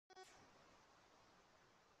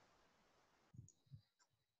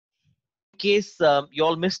case you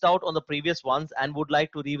all missed out on the previous ones and would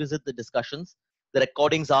like to revisit the discussions, the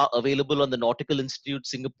recordings are available on the Nautical Institute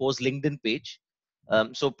Singapore's LinkedIn page.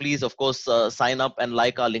 So please, of course, sign up and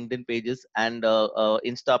like our LinkedIn pages and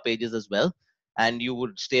Insta pages as well. And you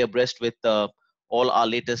would stay abreast with all our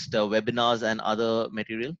latest webinars and other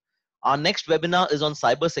material. Our next webinar is on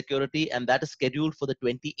cybersecurity, and that is scheduled for the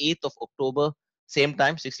 28th of October, same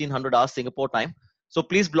time, 1600 hours Singapore time. So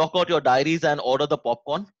please block out your diaries and order the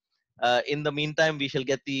popcorn. In the meantime, we shall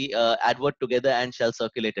get the advert together and shall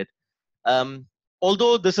circulate it.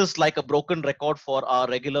 Although this is like a broken record for our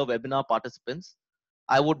regular webinar participants,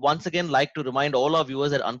 I would once again like to remind all our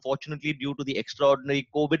viewers that unfortunately, due to the extraordinary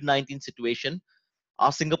COVID-19 situation,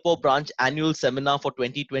 our Singapore branch annual seminar for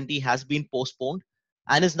 2020 has been postponed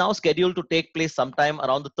and is now scheduled to take place sometime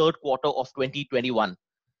around the third quarter of 2021.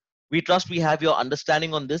 We trust we have your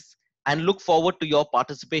understanding on this and look forward to your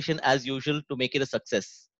participation as usual to make it a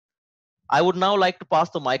success. I would now like to pass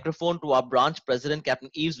the microphone to our branch president, Captain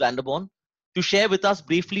Yves Vanderborn, to share with us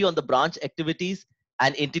briefly on the branch activities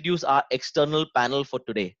and introduce our external panel for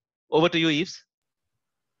today. Over to you, Yves.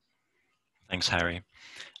 Thanks, Harry.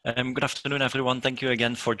 Good afternoon, everyone. Thank you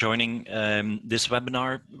again for joining this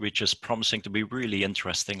webinar, which is promising to be really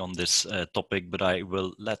interesting on this topic, but I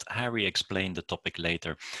will let Harry explain the topic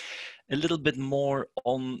later. A little bit more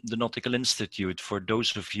on the Nautical Institute for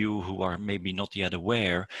those of you who are maybe not yet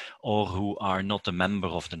aware or who are not a member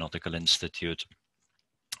of the Nautical Institute.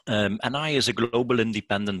 NI is a global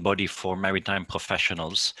independent body for maritime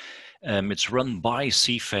professionals. It's run by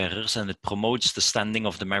seafarers and it promotes the standing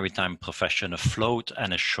of the maritime profession afloat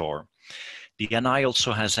and ashore. The NI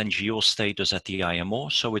also has NGO status at the IMO,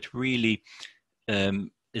 so it really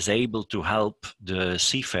is able to help the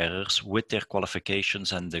seafarers with their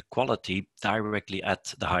qualifications and the quality directly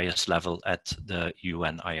at the highest level at the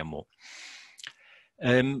UN IMO.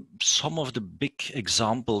 Some of the big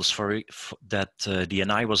examples that the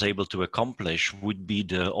NI was able to accomplish would be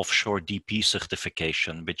the offshore DP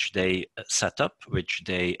certification, which they set up, which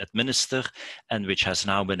they administer, and which has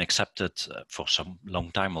now been accepted for some long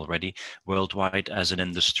time already worldwide as an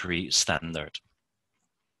industry standard.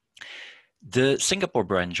 The Singapore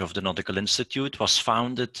branch of the Nautical Institute was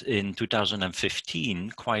founded in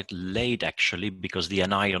 2015, quite late actually, because the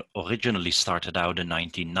NI originally started out in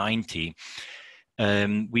 1990.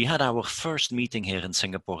 We had our first meeting here in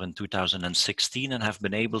Singapore in 2016 and have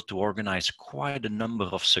been able to organize quite a number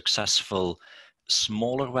of successful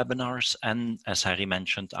smaller webinars and, as Harry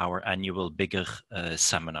mentioned, our annual bigger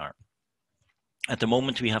seminar. At the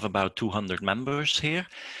moment, we have about 200 members here,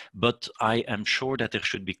 but I am sure that there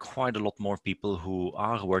should be quite a lot more people who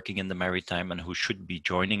are working in the maritime and who should be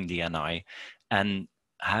joining the NI and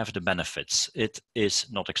have the benefits. It is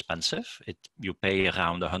not expensive. You pay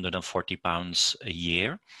around £140 a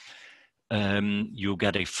year. You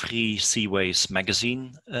get a free Seaways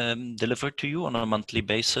magazine delivered to you on a monthly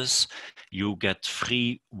basis. You get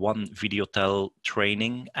free one Videotel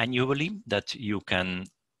training annually that you can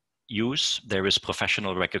use. There is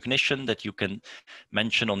professional recognition that you can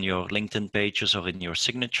mention on your LinkedIn pages or in your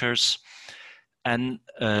signatures. And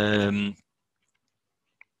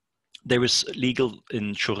there is legal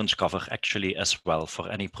insurance cover actually as well for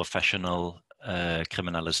any professional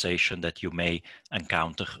criminalization that you may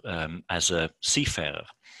encounter as a seafarer.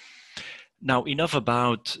 Now, enough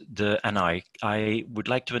about the NI. I would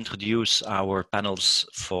like to introduce our panels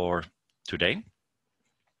for today.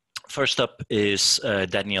 First up is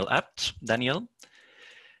Daniel Capt. Daniel.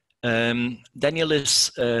 Daniel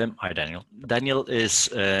is a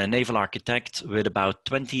naval architect with about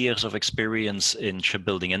 20 years of experience in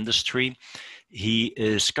shipbuilding industry. He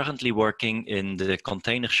is currently working in the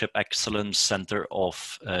Container Ship Excellence Center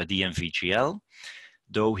of DNV-GL,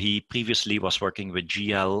 though he previously was working with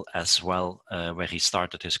GL as well, where he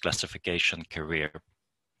started his classification career.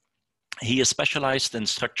 He is specialized in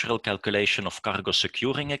structural calculation of cargo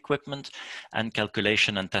securing equipment and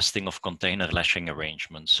calculation and testing of container lashing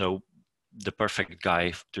arrangements. So the perfect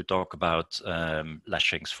guy to talk about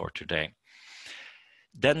lashings for today.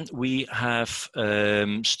 Then we have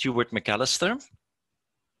Stuart McAllister.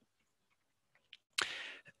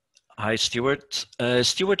 Hi, Stuart.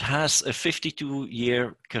 Stuart has a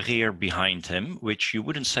 52-year career behind him, which you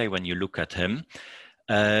wouldn't say when you look at him.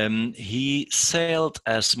 He sailed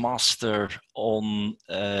as master on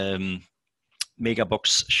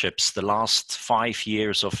megabox ships. The last 5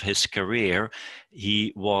 years of his career,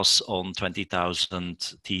 he was on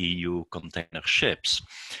 20,000 TEU container ships.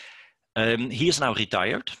 He is now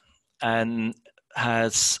retired, and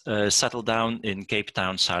has settled down in Cape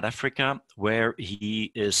Town, South Africa, where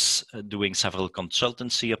he is doing several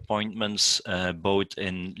consultancy appointments, both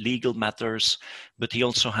in legal matters, but he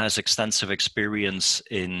also has extensive experience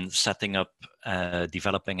in setting up,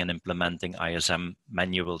 developing and implementing ISM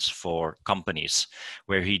manuals for companies,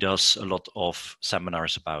 where he does a lot of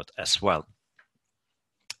seminars about as well.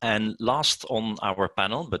 And last on our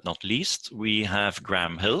panel, but not least, we have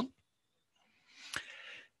Graham Hill.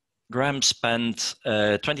 Graham spent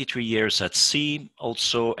 23 years at sea,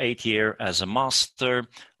 also 8 years as a master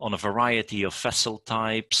on a variety of vessel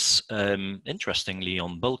types, interestingly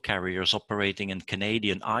on bulk carriers operating in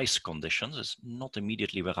Canadian ice conditions. It's not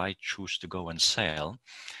immediately where I choose to go and sail.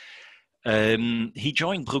 He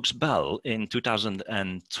joined Brookes in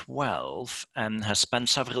 2012 and has spent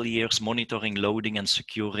several years monitoring loading and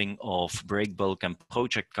securing of break bulk and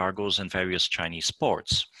project cargoes in various Chinese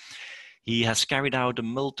ports. He has carried out a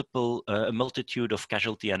multitude of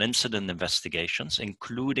casualty and incident investigations,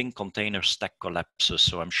 including container stack collapses.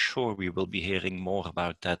 So I'm sure we will be hearing more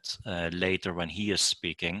about that later when he is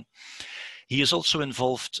speaking. He is also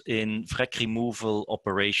involved in wreck removal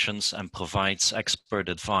operations and provides expert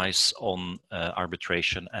advice on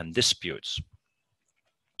arbitration and disputes.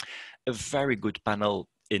 A very good panel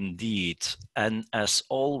indeed. And as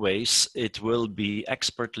always, it will be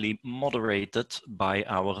expertly moderated by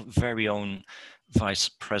our very own Vice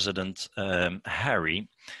President, Harry.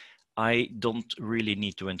 I don't really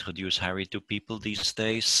need to introduce Harry to people these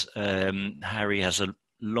days. Harry has a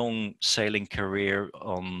long sailing career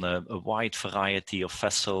on a wide variety of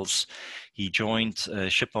vessels. He joined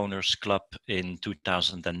Ship Owners Club in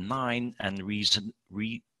 2009 and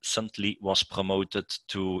recently was promoted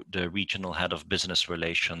to the regional head of business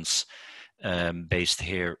relations based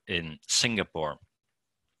here in Singapore.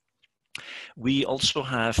 We also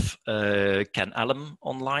have Ken Allen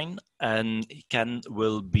online, and Ken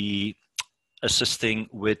will be assisting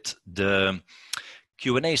with the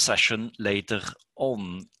Q&A session later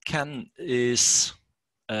on. Ken is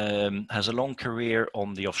has a long career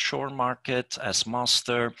on the offshore market as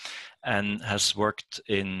master and has worked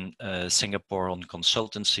in Singapore on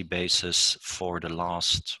consultancy basis for the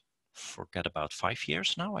last, forget about 5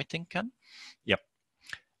 years now, I think, Ken? Yep.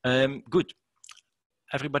 Good.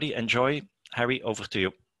 Everybody enjoy. Harry, over to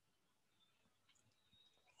you.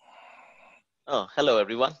 Oh, hello,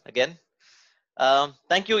 everyone, again.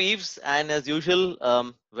 Thank you, Yves. And as usual,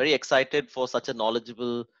 very excited for such a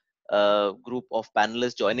knowledgeable group of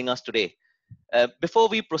panelists joining us today. Before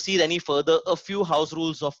we proceed any further, a few house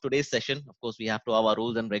rules of today's session. Of course, we have to have our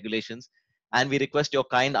rules and regulations, and we request your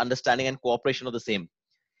kind understanding and cooperation of the same.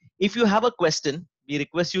 If you have a question, we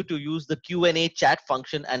request you to use the Q&A chat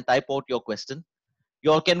function and type out your question.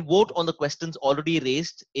 You all can vote on the questions already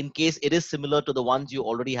raised in case it is similar to the ones you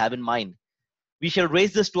already have in mind. We shall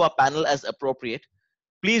raise this to our panel as appropriate.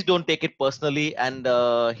 Please don't take it personally and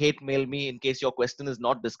hate mail me in case your question is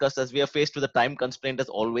not discussed, as we are faced with a time constraint as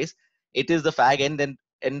always. It is the fag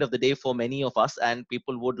end of the day for many of us, and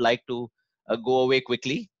people would like to go away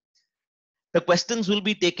quickly. The questions will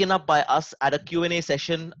be taken up by us at a Q&A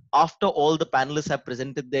session after all the panelists have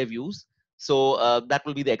presented their views. So that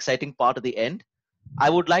will be the exciting part at the end. I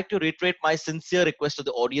would like to reiterate my sincere request to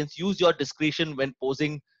the audience. Use your discretion when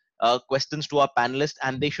posing questions to our panelists,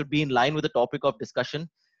 and they should be in line with the topic of discussion.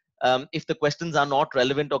 If the questions are not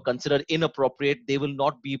relevant or considered inappropriate, they will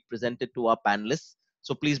not be presented to our panelists.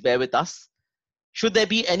 So please bear with us. Should there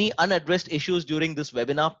be any unaddressed issues during this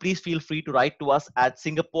webinar, please feel free to write to us at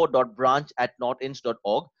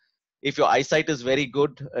singapore.branch@nautinch.org. If your eyesight is very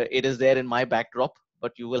good, it is there in my backdrop,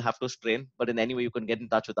 but you will have to strain. But in any way, you can get in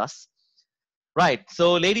touch with us. Right.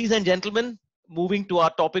 So ladies and gentlemen, moving to our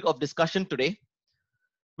topic of discussion today.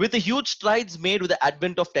 With the huge strides made with the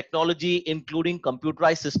advent of technology, including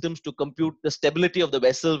computerized systems to compute the stability of the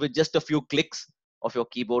vessel with just a few clicks of your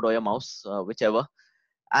keyboard or your mouse, whichever,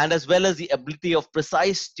 and as well as the ability of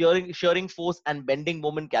precise shearing force and bending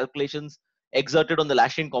moment calculations exerted on the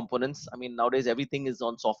lashing components. I mean, nowadays everything is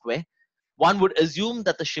on software. One would assume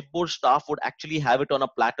that the shipboard staff would actually have it on a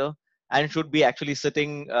platter and should be actually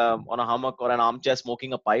sitting on a hammock or an armchair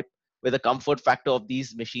smoking a pipe with the comfort factor of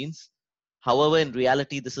these machines. However, in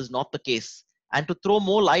reality, this is not the case. And to throw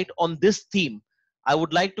more light on this theme, I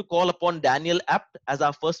would like to call upon Daniel Capt as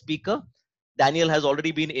our first speaker. Daniel has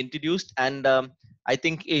already been introduced, and I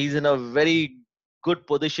think he's in a very good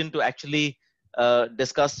position to actually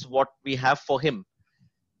discuss what we have for him.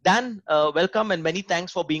 Dan, welcome and many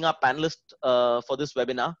thanks for being our panelist for this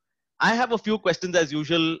webinar. I have a few questions as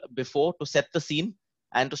usual before to set the scene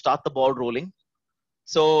and to start the ball rolling.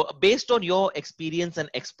 So based on your experience and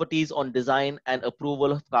expertise on design and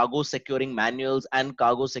approval of cargo securing manuals and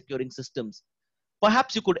cargo securing systems,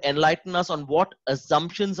 perhaps you could enlighten us on what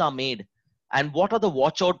assumptions are made and what are the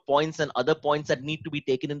watch out points and other points that need to be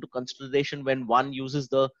taken into consideration when one uses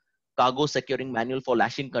the cargo securing manual for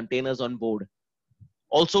lashing containers on board.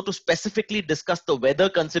 Also to specifically discuss the weather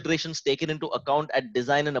considerations taken into account at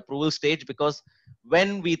design and approval stage, because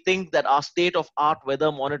when we think that our state of art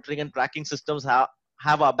weather monitoring and tracking systems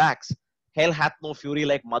have our backs, hell hath no fury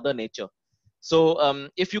like mother nature. So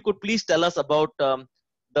if you could please tell us about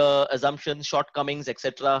the assumptions, shortcomings,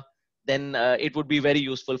 etc., then it would be very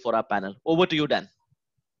useful for our panel. Over to you, Dan.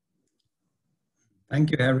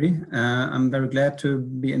 Thank you, Harry. I'm very glad to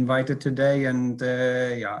be invited today, and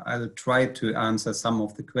yeah, I'll try to answer some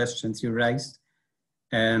of the questions you raised.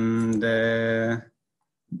 And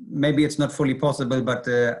maybe it's not fully possible, but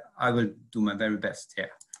I will do my very best here.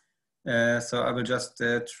 So I will just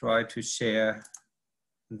try to share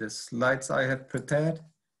the slides I have prepared,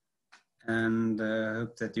 and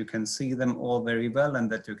hope that you can see them all very well and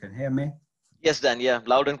that you can hear me. Yes, Dan, yeah,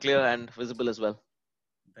 loud and clear and visible as well.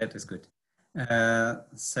 That is good.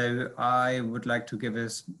 So I would like to give a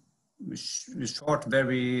short,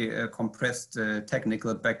 very compressed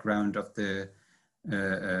technical background of the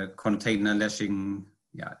container lashing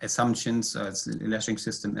assumptions, lashing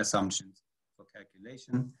system assumptions for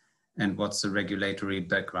calculation, and what's the regulatory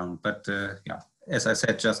background. But yeah, as I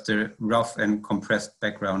said, just a rough and compressed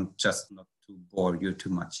background, just not to bore you too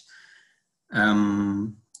much.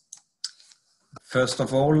 First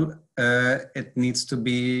of all, it needs to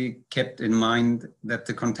be kept in mind that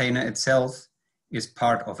the container itself is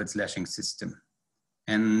part of its lashing system.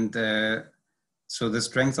 And so the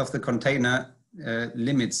strength of the container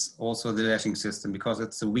limits also the lashing system, because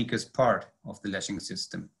it's the weakest part of the lashing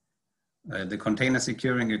system. The container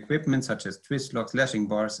securing equipment, such as twist locks, lashing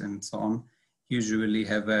bars, and so on, usually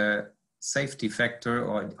have a safety factor,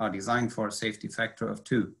 or are designed for a safety factor of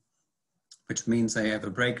 2. Which means they have a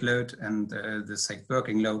brake load, and the safe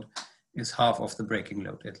working load is half of the braking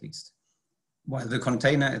load at least. While the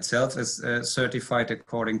container itself is certified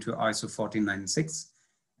according to ISO 14096,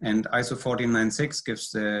 and ISO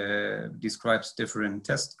 14096 describes different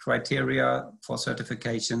test criteria for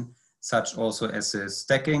certification, such also as the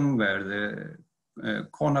stacking, where the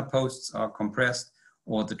corner posts are compressed,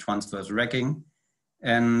 or the transverse racking.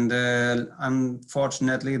 And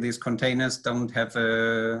unfortunately, these containers don't have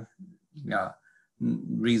a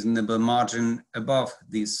reasonable margin above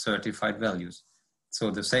these certified values.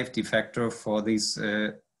 So the safety factor for these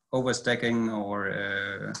overstacking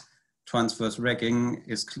or transverse racking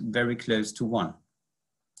is very close to 1.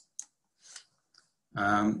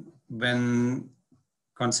 When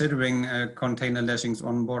considering container lashings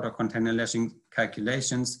on board or container lashing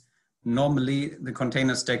calculations, normally the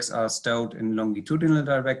container stacks are stowed in longitudinal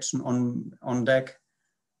direction on deck.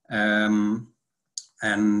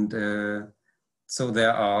 So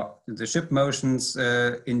there are the ship motions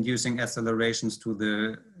inducing accelerations to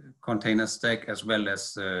the container stack, as well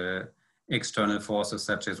as external forces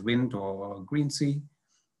such as wind or green sea.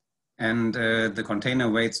 And the container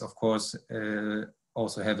weights, of course,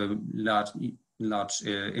 also have a large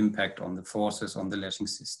impact on the forces on the lashing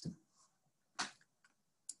system.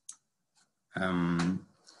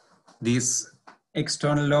 These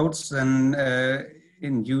external loads then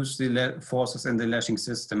induce the forces in the lashing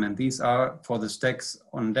system, and these are, for the stacks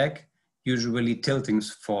on deck, usually tilting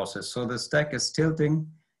forces. So the stack is tilting,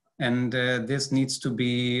 and this needs to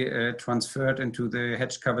be transferred into the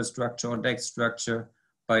hedge cover structure or deck structure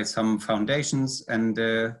by some foundations. And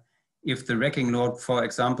if the racking load, for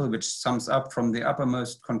example, which sums up from the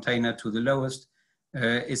uppermost container to the lowest,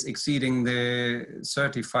 is exceeding the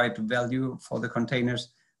certified value for the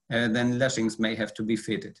containers, then lashings may have to be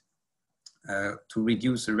fitted to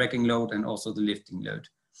reduce the racking load and also the lifting load.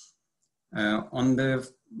 On the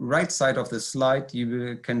right side of the slide,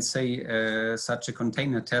 you can see such a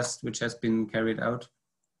container test which has been carried out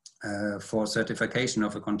for certification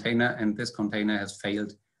of a container, and this container has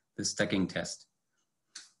failed the stacking test.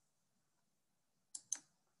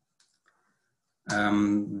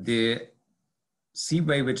 The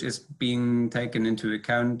seaway which is being taken into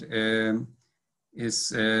account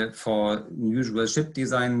is for usual ship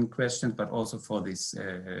design questions, but also for these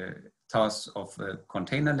tasks of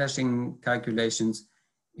container lashing calculations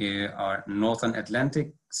are Northern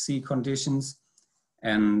Atlantic sea conditions.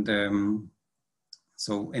 And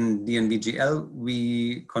so in DNVGL,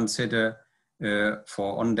 we consider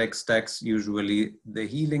for on-deck stacks usually the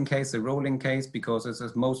heeling case, the rolling case, because this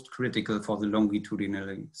is most critical for the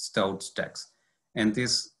longitudinally stowed stacks. And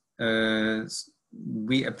this,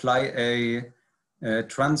 we apply a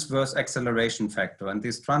transverse acceleration factor. And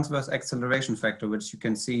this transverse acceleration factor, which you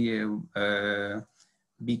can see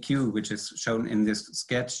BQ, which is shown in this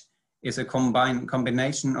sketch, is a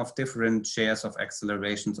combination of different shares of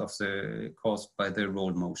accelerations caused by the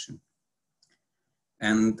roll motion.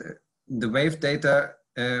 And the wave data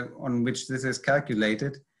on which this is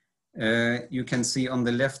calculated, you can see on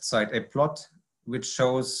the left side a plot which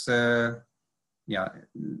shows the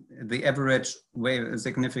average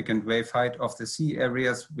significant wave height of the sea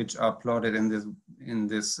areas, which are plotted in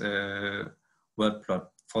this world plot.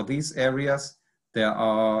 For these areas, there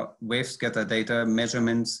are wave scatter data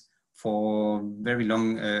measurements for very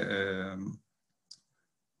long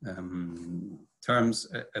terms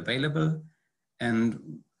available.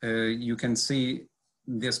 And you can see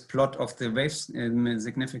this plot of the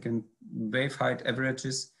significant wave height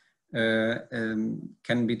averages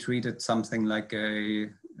can be treated something like a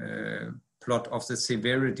plot of the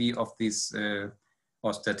severity of these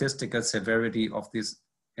or statistical severity of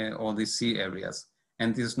all these sea areas.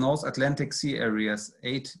 And these North Atlantic sea areas,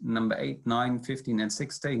 number 8, 9, 15, and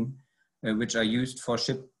 16, which are used for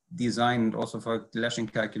ship design and also for lashing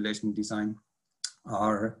calculation design,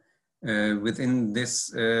 are within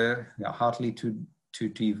this hardly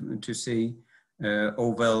to see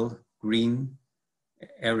oval green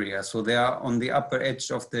area. So they are on the upper edge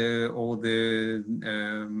of and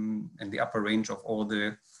the upper range of all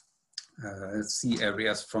the sea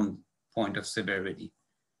areas from point of severity.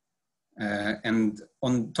 And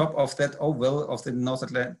on top of that oval of the North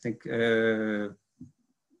Atlantic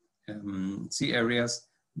sea areas,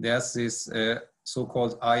 there's this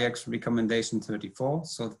so-called IX recommendation 34.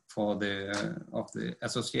 So for the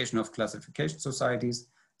Association of Classification Societies,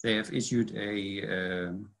 they have issued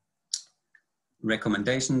a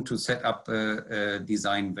recommendation to set up a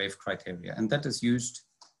design wave criteria, and that is used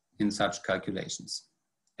in such calculations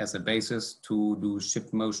as a basis to do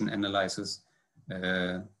ship motion analysis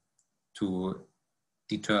to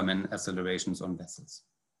determine accelerations on vessels.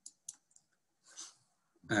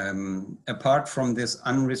 Apart from this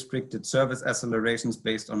unrestricted service accelerations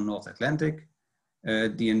based on North Atlantic,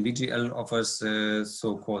 DNVGL offers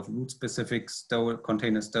so-called route-specific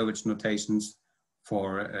container stowage notations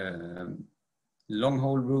for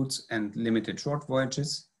long-haul routes and limited short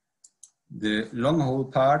voyages. The long-haul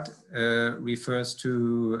part refers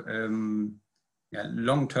to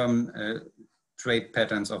long-term trade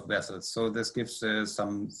patterns of vessels. So this gives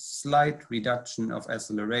some slight reduction of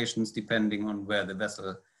accelerations depending on where the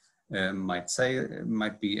vessel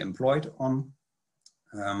might be employed on.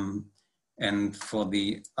 And for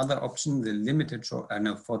the other option, the limited short,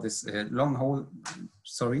 for this long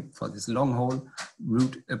haul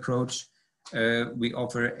route approach, we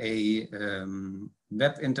offer a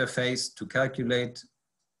web interface to calculate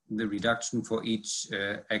the reduction for each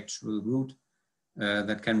actual route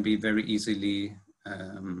that can be very easily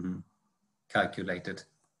calculated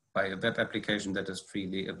by a web application that is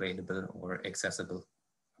freely available or accessible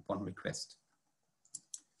upon request.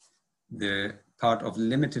 The part of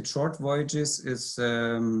limited short voyages is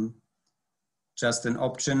just an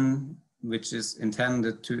option which is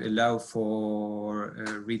intended to allow for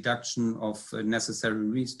a reduction of necessary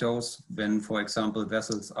restores when, for example,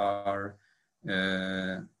 vessels are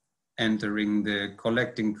entering the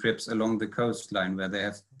collecting trips along the coastline where they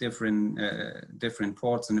have different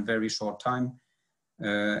ports in a very short time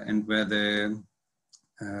and where the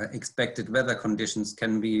expected weather conditions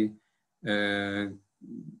can be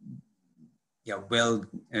well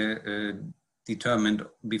determined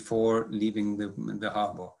before leaving the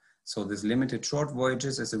harbor. So this limited short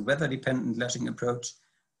voyages is a weather-dependent lashing approach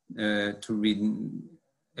to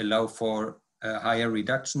allow for higher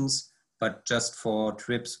reductions, but just for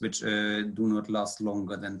trips which do not last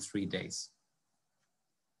longer than 3 days.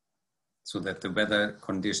 So that the weather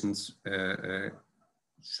conditions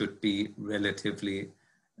should be relatively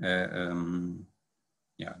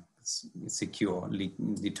securely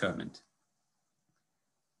determined.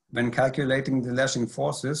 When calculating the lashing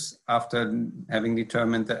forces, after having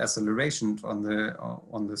determined the acceleration on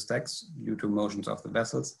the stacks due to motions of the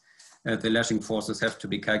vessels, the lashing forces have to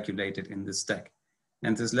be calculated in the stack.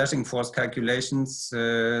 And this lashing force calculations,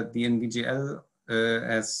 the NVGL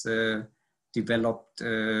has developed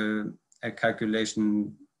a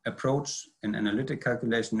calculation approach, an analytic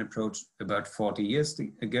calculation approach about 40 years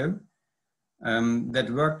ago. That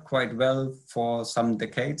worked quite well for some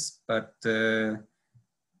decades, but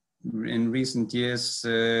in recent years,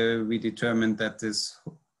 we determined that this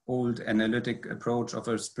old analytic approach of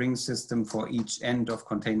a spring system for each end of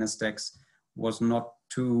container stacks was not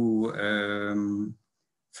too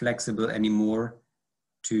flexible anymore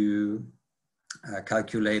to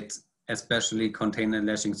calculate especially container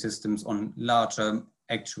lashing systems on larger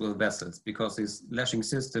actual vessels, because these lashing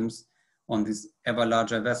systems on these ever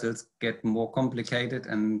larger vessels get more complicated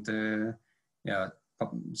and yeah,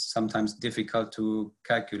 sometimes difficult to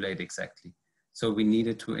calculate exactly. So we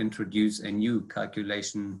needed to introduce a new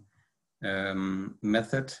calculation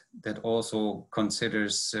method that also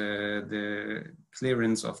considers the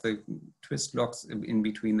clearance of the twist locks in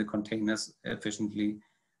between the containers efficiently,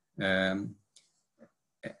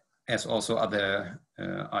 as also other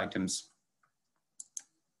items.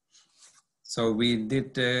 So we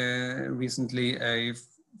did recently a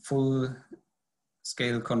full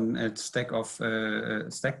scale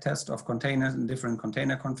stack test of containers in different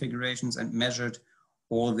container configurations and measured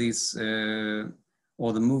all these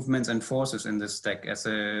all the movements and forces in the stack as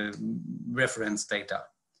a reference data.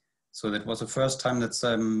 So that was the first time that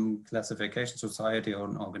some classification society or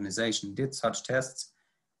an organization did such tests.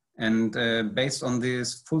 And based on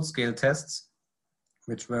these full-scale tests,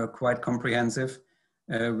 which were quite comprehensive,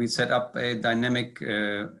 we set up a dynamic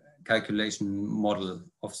calculation model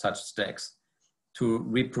of such stacks to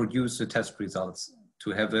reproduce the test results,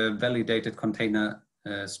 to have a validated container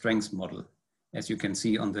strength model. As you can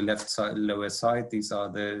see on the left side, lower side, these are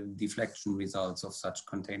the deflection results of such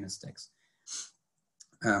container stacks.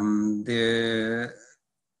 The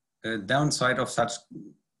downside of such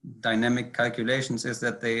dynamic calculations is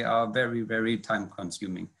that they are very, very time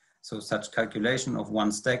consuming. So such calculation of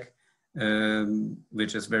one stack,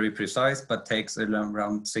 which is very precise, but takes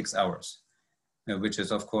around 6 hours, which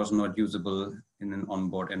is of course not usable in an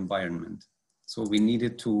onboard environment. So we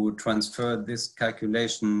needed to transfer this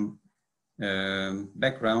calculation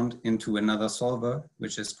background into another solver,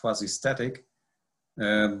 which is quasi-static,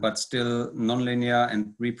 but still nonlinear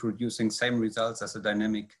and reproducing same results as a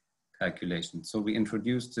dynamic calculation. So we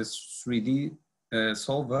introduced this 3D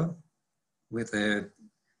solver with the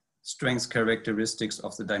strength characteristics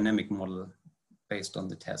of the dynamic model based on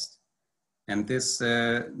the test. And this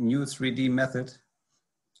new 3D method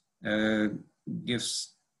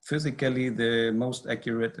gives physically the most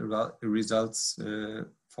accurate results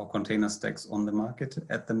for container stacks on the market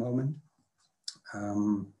at the moment.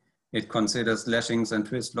 It considers lashings and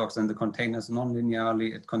twist locks in the containers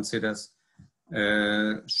non-linearly. It considers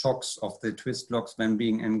shocks of the twist locks when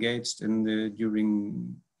being engaged in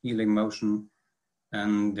during heeling motion.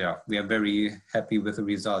 And yeah, we are very happy with the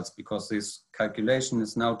results because this calculation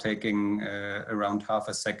is now taking around half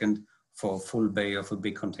a second for a full bay of a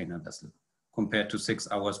big container vessel, compared to 6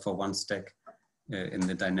 hours for one stack in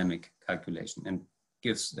the dynamic calculation, and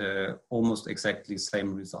gives almost exactly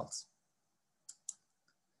same results.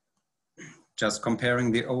 Just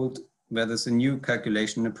comparing the old, where there's a new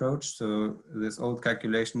calculation approach. So this old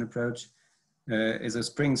calculation approach is a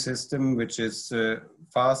spring system, which is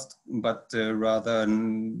fast, but rather,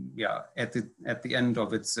 yeah, at the end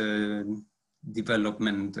of its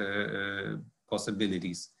development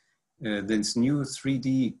possibilities. This new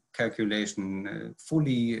 3D calculation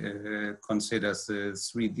fully considers the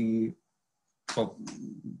 3D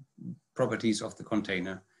properties of the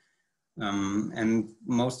container. And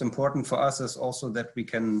most important for us is also that we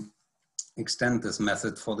can extend this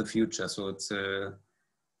method for the future. So it's a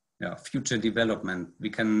future development. We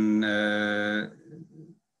can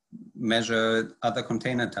measure other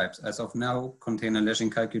container types. As of now, container lashing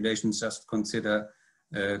calculations just consider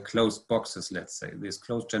closed boxes, let's say, these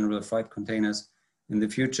closed general freight containers. In the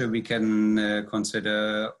future, we can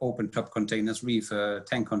consider open top containers, reefer,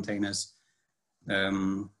 tank containers,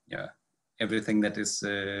 everything that is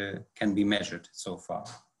can be measured so far.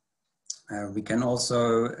 We can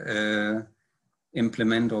also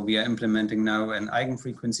implement, or we are implementing now, an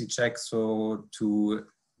eigenfrequency check, so to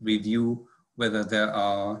review whether there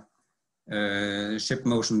are ship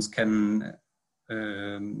motions can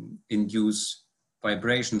induce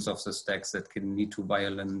vibrations of the stacks that can lead to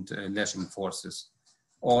violent lashing forces,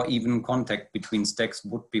 or even contact between stacks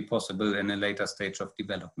would be possible in a later stage of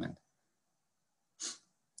development.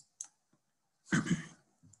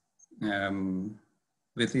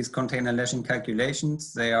 With these container lashing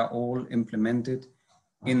calculations, they are all implemented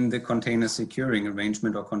in the container securing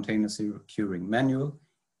arrangement or container securing manual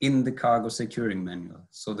in the cargo securing manual.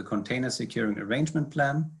 So the container securing arrangement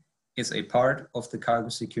plan is a part of the cargo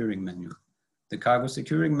securing manual. The cargo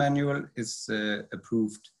securing manual is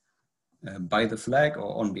approved by the flag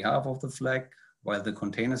or on behalf of the flag, while the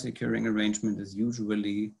container securing arrangement is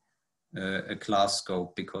usually a class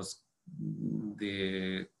scope, because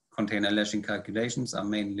the container lashing calculations are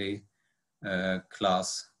mainly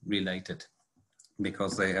class related,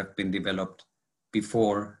 because they have been developed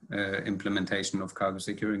before implementation of cargo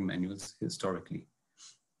securing manuals historically.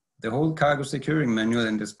 The whole cargo securing manual,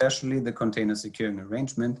 and especially the container securing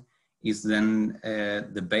arrangement, is then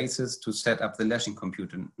the basis to set up the lashing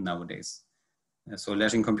computer nowadays. So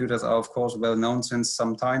lashing computers are of course well known since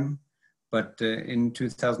some time, but in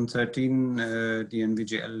 2013 the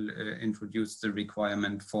NVGL introduced the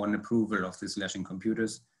requirement for an approval of these lashing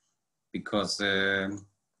computers, because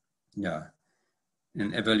yeah,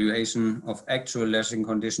 an evaluation of actual lashing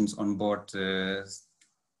conditions on board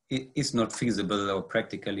is not feasible or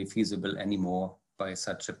practically feasible anymore by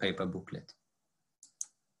such a paper booklet.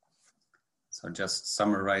 So just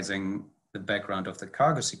summarizing the background of the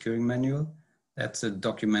cargo securing manual, that's a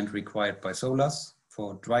document required by SOLAS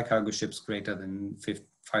for dry cargo ships greater than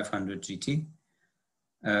 500 GT,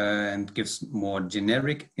 and gives more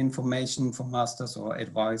generic information for masters or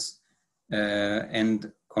advice,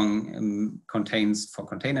 and contains for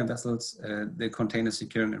container vessels the container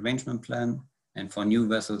securing arrangement plan, and for new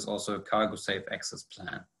vessels also a cargo safe access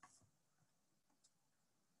plan.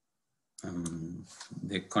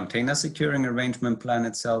 The container securing arrangement plan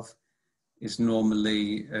itself is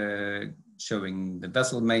normally showing the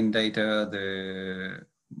vessel main data, the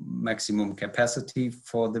maximum capacity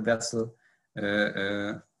for the vessel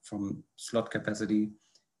from slot capacity.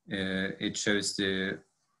 It shows the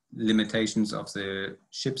limitations of the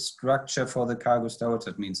ship structure for the cargo stowage.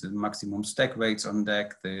 That means the maximum stack weights on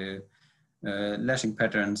deck, the lashing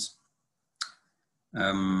patterns.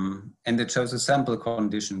 And it shows a sample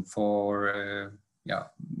condition for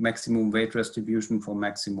maximum weight distribution for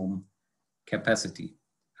maximum capacity.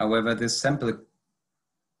 However, this sample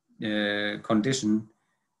condition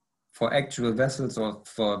for actual vessels or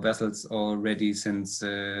for vessels already since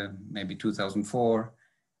maybe 2004,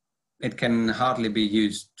 it can hardly be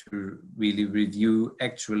used to really review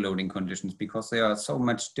actual loading conditions, because they are so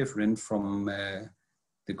much different from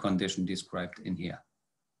the condition described in here.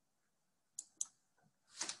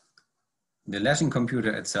 The lashing computer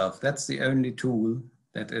itself, that's the only tool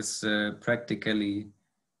that is practically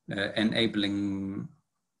enabling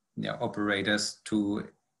operators to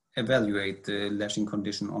evaluate the lashing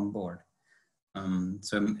condition on board.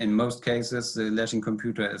 So in most cases, the lashing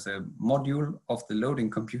computer is a module of the loading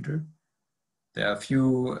computer. There are a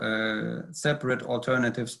few separate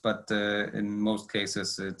alternatives, but in most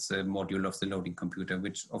cases, it's a module of the loading computer,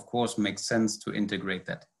 which of course makes sense to integrate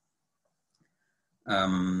that.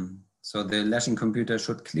 So the lashing computer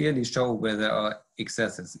should clearly show where there are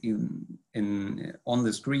excesses on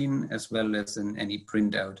the screen, as well as in any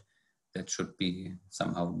printout that should be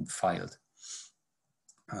somehow filed.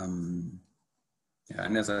 And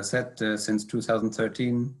as I said, since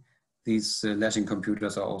 2013, these lashing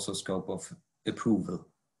computers are also scope of approval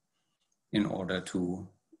in order to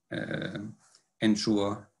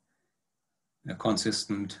ensure a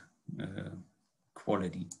consistent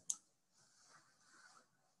quality.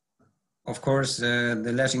 Of course,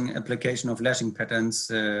 the lashing application of lashing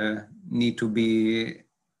patterns need to be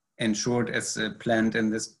ensured as planned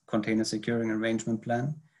in this container securing arrangement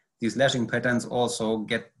plan. These lashing patterns also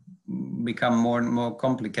become more and more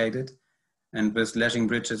complicated, and with lashing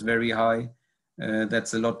bridges very high,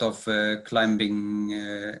 that's a lot of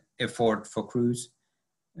climbing effort for crews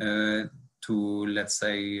to, let's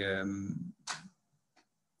say,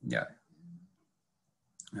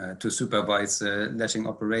 to supervise lashing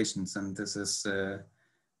operations. And this is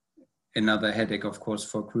another headache, of course,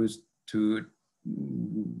 for crews to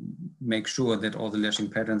make sure that all the lashing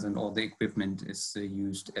patterns and all the equipment is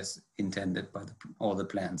used as intended by all the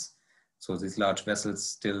plans. So these large vessels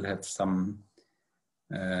still have some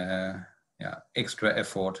extra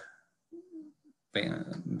effort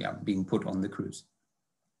being put on the crews.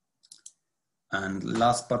 And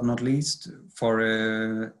last but not least, for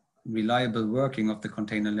a reliable working of the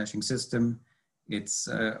container lashing system, it's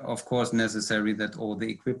of course necessary that all the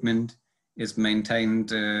equipment is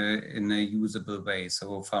maintained in a usable way.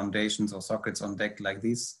 So foundations or sockets on deck like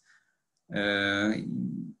this,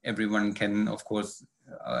 everyone can, of course,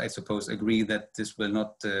 I suppose, agree that this will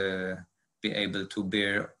not be able to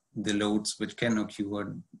bear the loads which can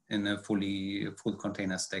occur in a full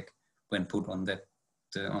container stack when put on that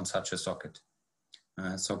on such a socket.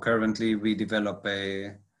 So currently we develop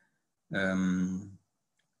a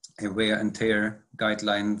wear and tear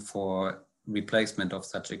guideline for replacement of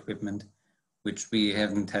such equipment, which we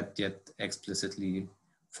haven't had yet explicitly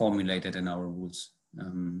formulated in our rules.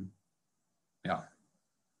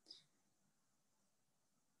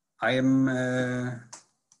 I am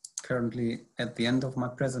currently at the end of my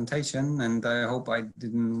presentation, and I hope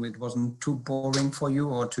it wasn't too boring for you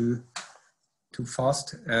or too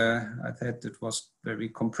fast. I thought it was very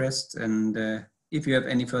compressed, and if you have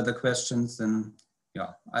any further questions, then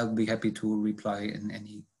I'll be happy to reply in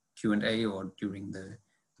any Q&A or during the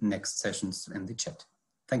next sessions in the chat.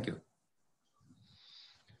 Thank you.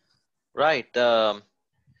 Right.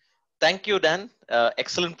 Thank you, Dan.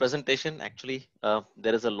 Excellent presentation. Actually,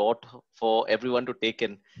 there is a lot for everyone to take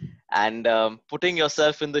in. And putting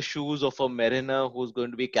yourself in the shoes of a mariner who's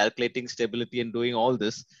going to be calculating stability and doing all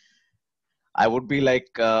this, I would be like,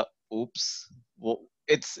 oops,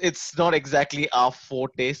 it's not exactly our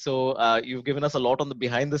forte. So you've given us a lot on the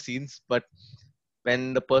behind the scenes, but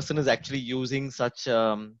when the person is actually using such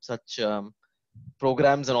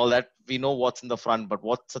programs and all that, we know what's in the front, but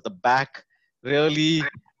what's at the back really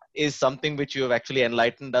is something which you have actually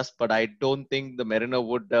enlightened us. But I don't think the mariner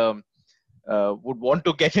would want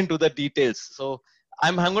to get into the details. So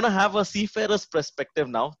I'm going to have a seafarer's perspective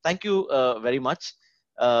now. Thank you very much,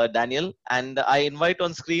 Daniel. And I invite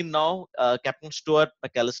on screen now Captain Stuart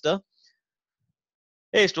McAllister.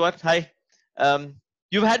 Hey, Stuart. Hi.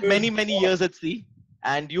 You've had many years at sea,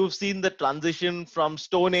 and you've seen the transition from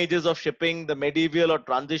stone ages of shipping, the medieval or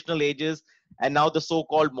transitional ages, and now the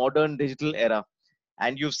so-called modern digital era.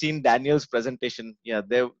 And you've seen Daniel's presentation. Yeah,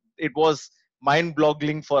 it was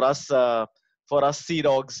mind-boggling for us sea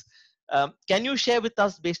dogs. Can you share with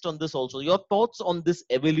us, based on this also, your thoughts on this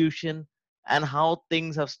evolution and how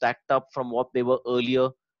things have stacked up from what they were earlier?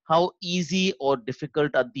 How easy or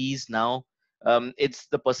difficult are these now? It's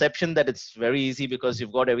the perception that it's very easy because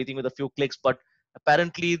you've got everything with a few clicks, but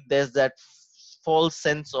apparently there's that false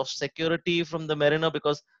sense of security from the mariner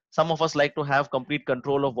because some of us like to have complete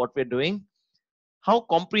control of what we're doing. How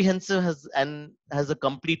comprehensive has the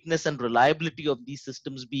completeness and reliability of these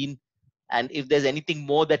systems been? And if there's anything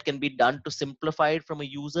more that can be done to simplify it from a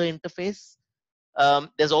user interface?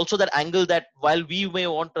 There's also that angle that while we may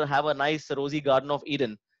want to have a nice rosy Garden of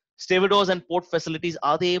Eden, stevedores and port facilities,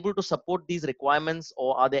 are they able to support these requirements,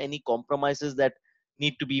 or are there any compromises that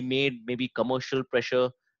need to be made, maybe commercial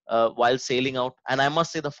pressure while sailing out? And I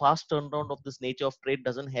must say the fast turnaround of this nature of trade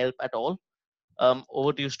doesn't help at all.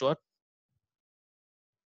 Over to you, Stuart.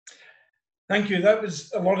 Thank you. That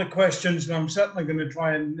was a lot of questions, and I'm certainly going to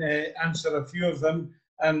try and answer a few of them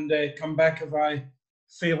and come back if I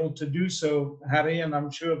fail to do so, Harry. And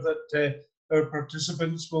I'm sure that our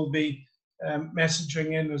participants will be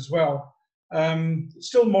messaging in as well.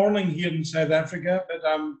 Still morning here in South Africa, but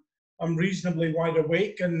I'm reasonably wide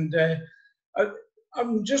awake, and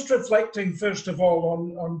I'm just reflecting first of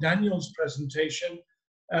all on Daniel's presentation,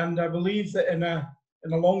 and I believe that in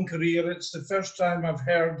a long career, it's the first time I've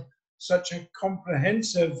heard such a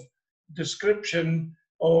comprehensive description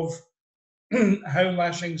of how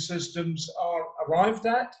lashing systems are arrived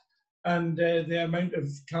at and the amount of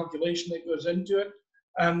calculation that goes into it.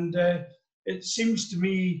 And it seems to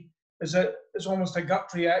me as almost a gut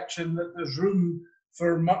reaction that there's room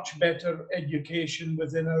for much better education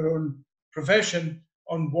within our own profession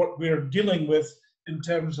on what we're dealing with in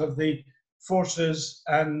terms of the forces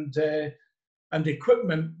and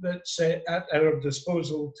equipment that's at our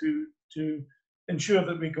disposal to ensure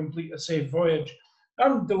that we complete a safe voyage.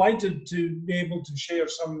 I'm delighted to be able to share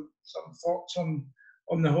some thoughts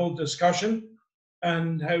on the whole discussion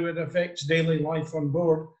and how it affects daily life on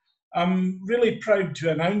board. I'm really proud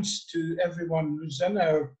to announce to everyone who's in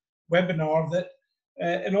our webinar that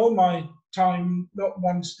in all my time, not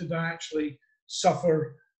once did I actually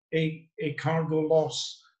suffer a cargo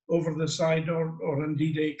loss over the side or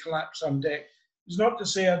indeed a collapse on deck. It's not to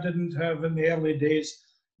say I didn't have in the early days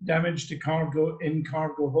damage to cargo in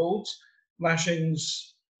cargo holds.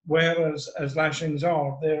 Lashings were as lashings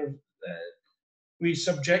are. We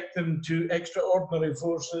subject them to extraordinary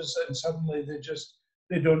forces and suddenly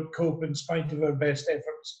they don't cope in spite of our best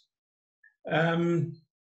efforts.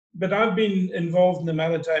 But I've been involved in the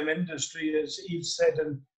maritime industry, as Eve said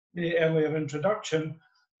in the earlier introduction,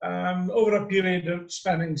 over a period of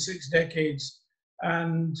spanning 6 decades.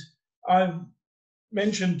 And I've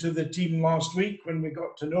mentioned to the team last week when we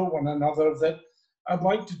got to know one another that I'd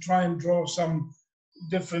like to try and draw some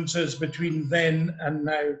differences between then and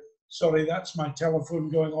now. Sorry, that's my telephone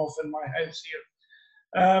going off in my house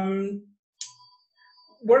here.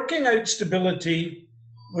 Working out stability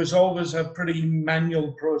was always a pretty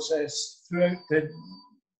manual process throughout the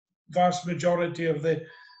vast majority of the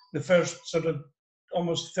first sort of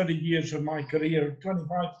almost 30 years of my career,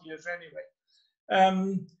 25 years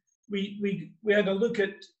anyway. We had a look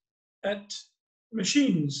at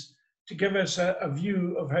machines to give us a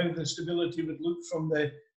view of how the stability would look from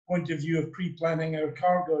the point of view of pre-planning our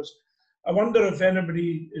cargoes. I wonder if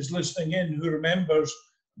anybody is listening in who remembers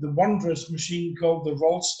the wondrous machine called the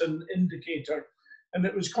Ralston indicator. And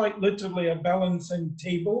it was quite literally a balancing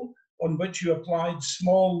table on which you applied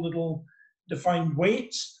small little defined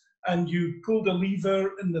weights, and you pulled a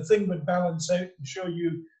lever and the thing would balance out and show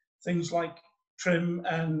you things like trim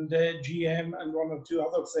and GM and one or two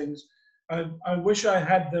other things. I wish I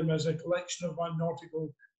had them as a collection of my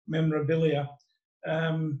nautical memorabilia.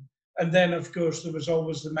 And then, of course, there was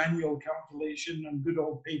always the manual calculation and good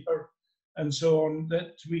old paper and so on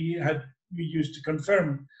that we used to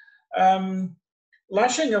confirm.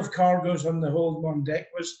 Lashing of cargoes on the hold on deck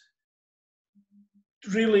was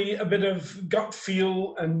really a bit of gut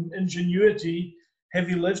feel and ingenuity.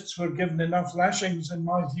 Heavy lifts were given enough lashings, in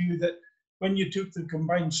my view, that when you took the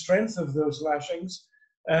combined strength of those lashings,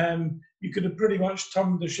 you could have pretty much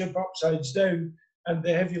turned the ship upside down and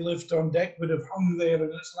the heavy lift on deck would have hung there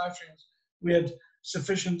in its lashings. We had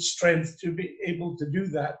sufficient strength to be able to do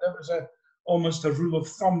that. That was almost a rule of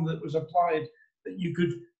thumb that was applied, that you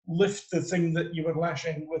could lift the thing that you were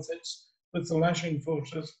lashing with the lashing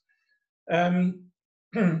forces.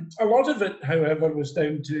 A lot of it, however, was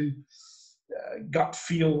down to gut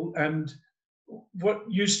feel and what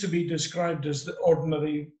used to be described as the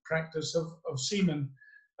ordinary practice of seamen.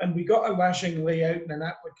 And we got a lashing layout and an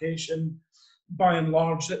application, by and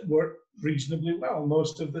large, that worked reasonably well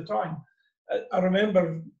most of the time. I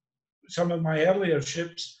remember some of my earlier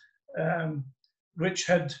ships, which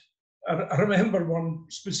had, I remember one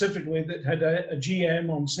specifically that had a GM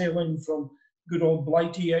on sailing from good old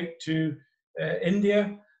Blighty out to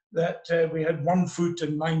India, that we had 1 foot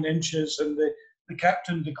and 9 inches, and the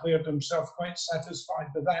captain declared himself quite satisfied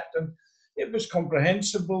with that. And it was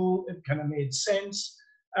comprehensible, it kind of made sense.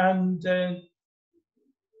 And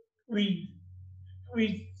we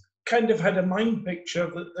kind of had a mind picture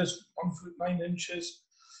that this 1 foot 9 inches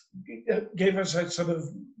gave us a sort of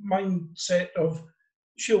mindset of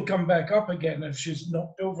she'll come back up again if she's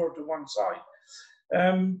knocked over to one side.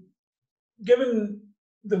 Given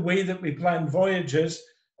the way that we planned voyages,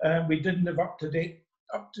 we didn't have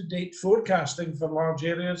up-to-date forecasting for large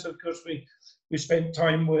areas. Of course, we spent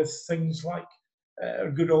time with things like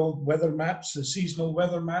good old weather maps, the seasonal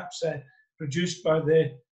weather maps produced by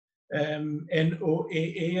the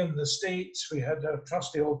NOAA in the States. We had our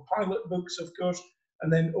trusty old pilot books, of course,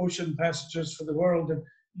 and then Ocean Passages for the World. And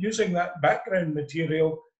using that background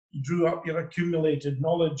material, you drew up your accumulated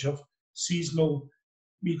knowledge of seasonal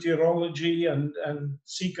meteorology and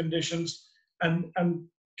sea conditions, and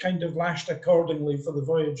kind of lashed accordingly for the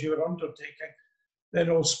voyage you were undertaking. Then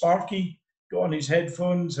old Sparky got on his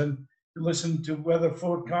headphones and listened to weather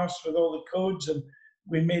forecasts with all the codes, and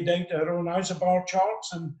we made out our own isobar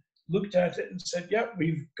charts and looked at it and said, yeah,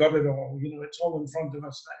 we've got it all, you know, it's all in front of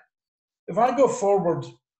us now. If I go forward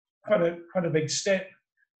quite a big step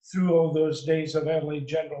through all those days of early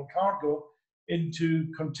general cargo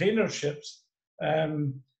into container ships,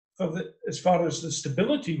 as far as the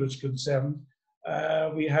stability was concerned,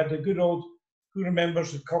 we had a good old, who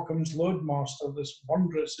remembers the Cockham's Loadmaster, this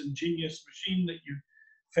wondrous, ingenious machine that you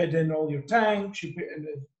fed in all your tanks, you put in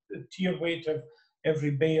the tier weight of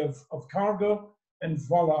every bay of cargo, and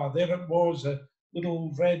voila, there it was, a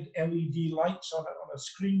little red LED lights on a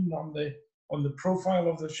screen on the profile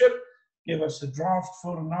of the ship, gave us the draft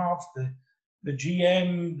fore and aft, the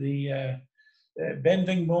GM, the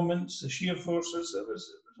bending moments, the shear forces. It was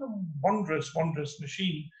a wondrous, wondrous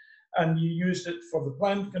machine. And you used it for the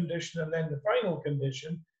planned condition and then the final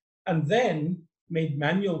condition, and then made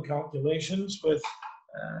manual calculations with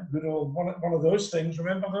good old one of those things,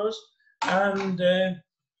 remember those? And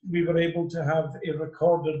we were able to have a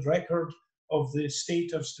recorded record of the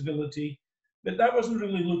state of stability, but that wasn't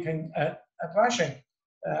really looking at lashing.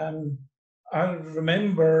 I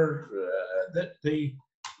remember that the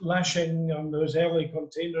lashing on those early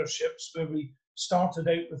container ships, where we started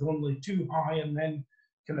out with only 2 high and then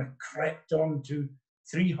kind of crept on to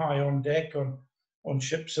 3 high on deck on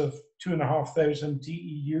ships of 2,500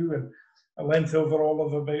 TEU and a length overall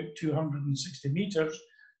of about 260 meters,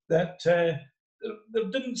 that there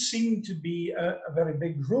didn't seem to be a very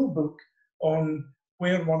big rule book on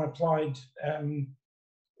where one applied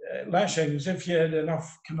lashings. If you had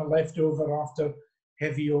enough kind of left over after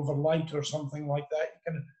heavy over light or something like that,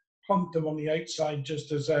 you kind of plunked them on the outside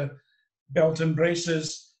just as a belt and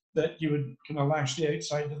braces, that you would kind of lash the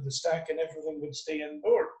outside of the stack and everything would stay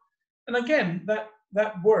inboard. And again,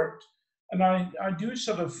 that worked. And I do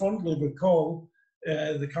sort of fondly recall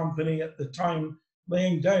the company at the time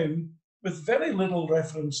laying down, with very little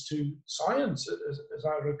reference to science, as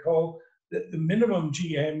I recall, that the minimum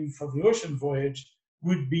GM for the ocean voyage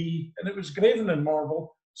would be, and it was graven in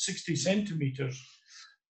marble, 60 centimeters.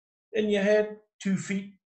 And you had 2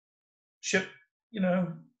 feet ship, you know,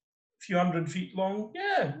 a few hundred feet long.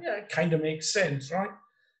 Yeah, it kind of makes sense, right?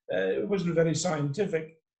 It wasn't very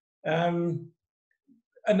scientific.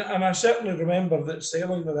 And I certainly remember that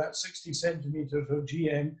sailing with that 60 centimeters of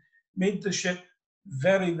GM made the ship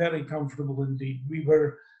very, very comfortable indeed. We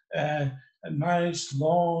were a nice,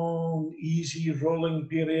 long, easy rolling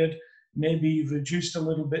period, maybe reduced a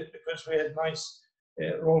little bit because we had nice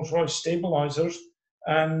Rolls-Royce stabilizers,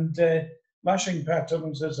 and lashing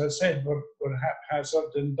patterns, as I said, were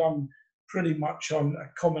haphazard and done pretty much on a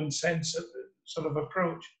common sense sort of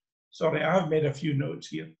approach. Sorry, I have made a few notes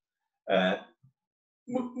here.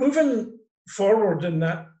 Moving forward in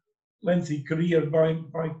that lengthy career by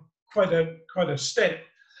quite a step,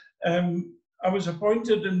 I was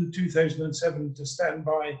appointed in 2007 to stand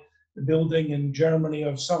by the building in Germany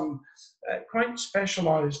of some quite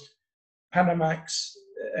specialized Panamax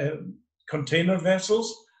container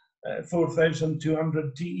vessels,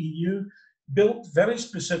 4,200 TEU, built very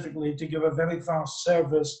specifically to give a very fast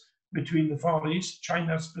service between the Far East,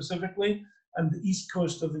 China specifically, and the east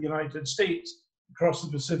coast of the United States, across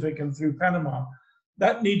the Pacific and through Panama.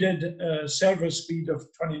 That needed a service speed of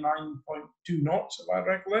 29.2 knots, if I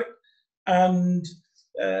recollect. And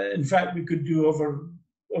in fact, we could do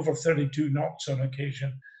over 32 knots on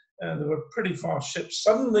occasion. They were pretty fast ships.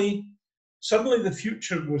 Suddenly the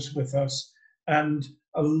future was with us, and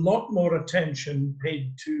a lot more attention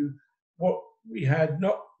paid to what we had,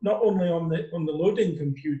 not only on the loading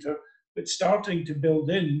computer, but starting to build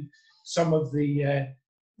in some of the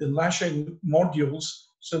lashing modules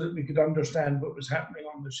so that we could understand what was happening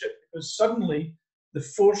on the ship. Because suddenly the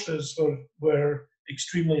forces were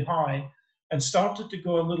extremely high and started to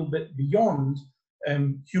go a little bit beyond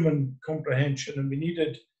human comprehension, and we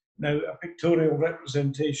needed now a pictorial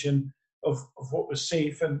representation of what was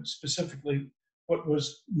safe and specifically what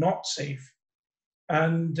was not safe.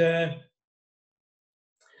 And the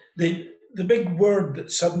big word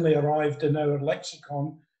that suddenly arrived in our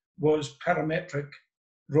lexicon was parametric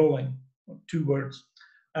rolling, 2 words.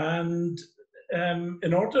 And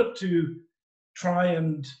in order to try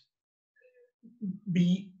and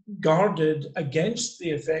be guarded against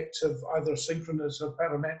the effects of either synchronous or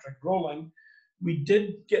parametric rolling, we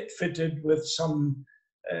did get fitted with some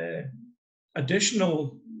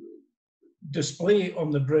additional display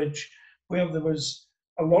on the bridge where there was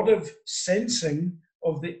a lot of sensing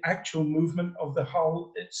of the actual movement of the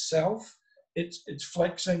hull itself, its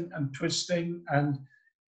flexing and twisting and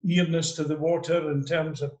nearness to the water in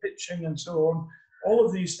terms of pitching and so on. All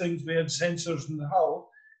of these things, we had sensors in the hull,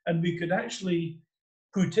 and we could actually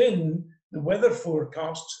put in the weather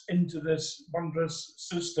forecasts into this wondrous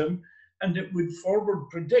system, and it would forward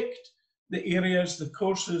predict the areas, the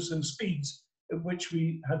courses and speeds at which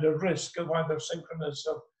we had a risk of either synchronous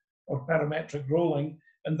or parametric rolling,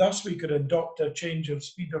 and thus we could adopt a change of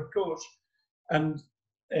speed or course and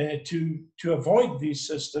to avoid these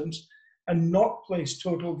systems and not place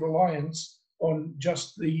total reliance on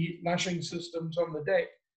just the lashing systems on the deck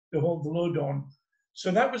to hold the load on.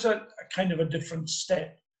 So that was a kind of a different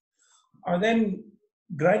step. I then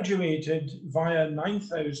graduated via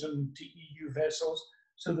 9,000 TEU vessels,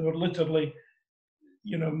 so they were literally,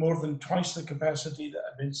 more than twice the capacity that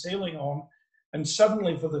I've been sailing on. And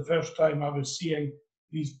suddenly, for the first time, I was seeing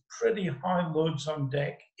these pretty high loads on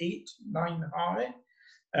deck, 8, 9 high,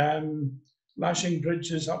 lashing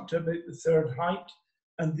bridges up to about the 3rd height,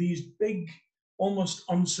 and these big, almost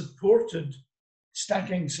unsupported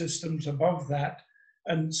stacking systems above that,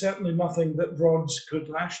 and certainly nothing that rods could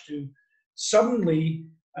lash to. Suddenly,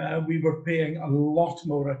 we were paying a lot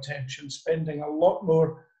more attention, spending a lot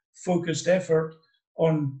more focused effort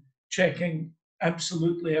on checking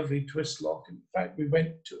absolutely every twist lock. In fact, we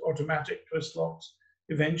went to automatic twist locks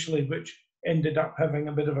eventually, which ended up having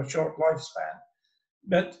a bit of a short lifespan.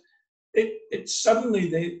 But it suddenly,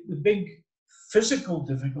 the big physical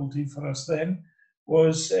difficulty for us then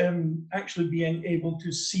was actually being able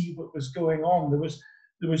to see what was going on.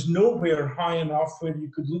 There was nowhere high enough where you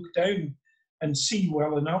could look down and see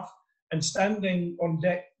well enough, and standing on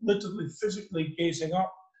deck, literally physically gazing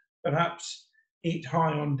up, perhaps 8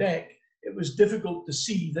 high on deck, it was difficult to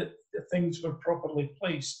see that the things were properly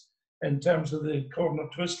placed in terms of the corner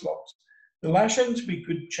twist locks. The lashings we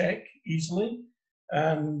could check easily,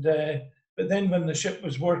 and but then when the ship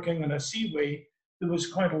was working on a seaway, there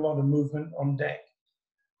was quite a lot of movement on deck.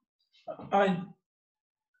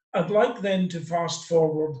 I'd like then to fast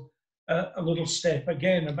forward a little step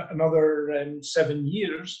again, about another 7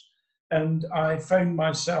 years, and I found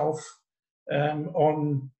myself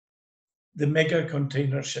on the mega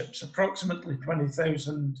container ships, approximately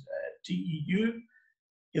 20,000 TEU,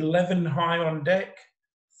 11 high on deck,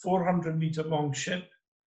 400-meter long ship,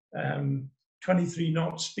 23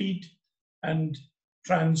 knot speed, and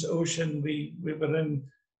trans-ocean. We were in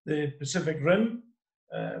the Pacific Rim,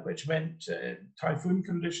 which meant typhoon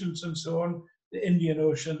conditions and so on, the Indian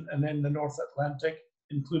Ocean, and then the North Atlantic,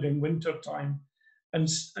 including winter time. And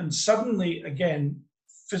suddenly, again,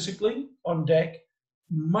 physically on deck,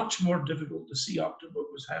 much more difficult to see up to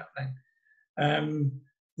what was happening.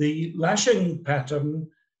 The lashing pattern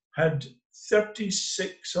had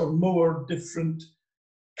 36 or more different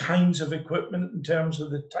kinds of equipment in terms of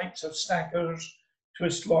the types of stackers,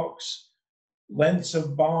 twist locks, lengths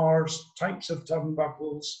of bars, types of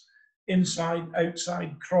turnbuckles, inside,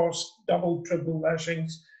 outside, cross, double, triple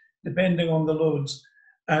lashings, depending on the loads.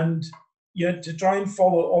 And you had to try and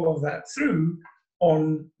follow all of that through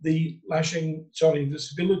on the the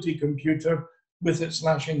stability computer with its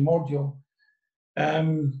lashing module.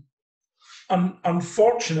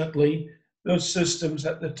 Unfortunately, those systems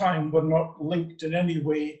at the time were not linked in any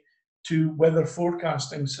way to weather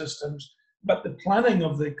forecasting systems, but the planning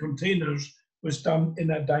of the containers was done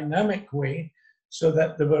in a dynamic way so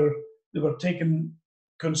that they were taken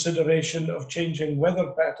consideration of changing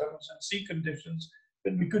weather patterns and sea conditions,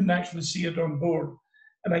 but we couldn't actually see it on board.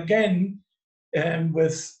 And again,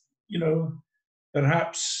 with, you know,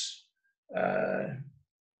 perhaps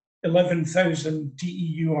 11,000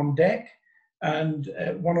 TEU on deck and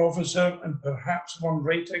one officer and perhaps one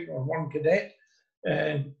rating or one cadet,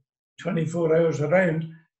 24 hours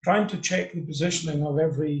around, trying to check the positioning of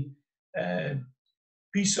every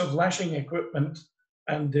piece of lashing equipment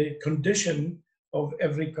and the condition of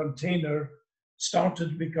every container started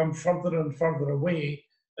to become further and further away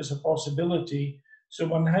as a possibility. So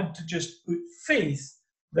one had to just put faith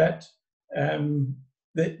that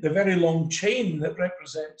the very long chain that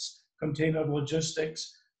represents container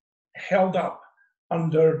logistics held up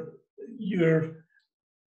under your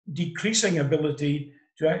decreasing ability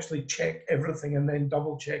to actually check everything and then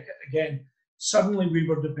double check it again. Suddenly we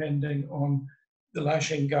were depending on the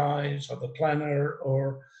lashing guys or the planner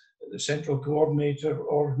or the central coordinator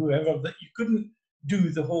or whoever, that you couldn't do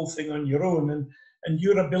the whole thing on your own. And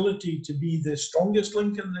your ability to be the strongest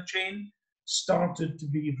link in the chain started to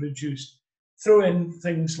be reduced. Throw in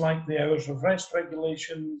things like the hours of rest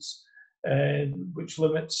regulations, which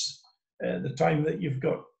limits the time that you've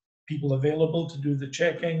got people available to do the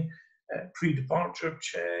checking, pre-departure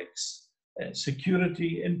checks,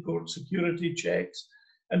 security, import security checks,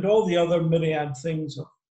 and all the other myriad things of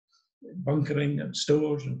bunkering and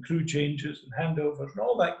stores and crew changes and handovers and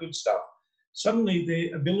all that good stuff. Suddenly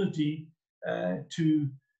the ability to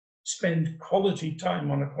spend quality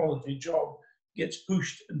time on a quality job gets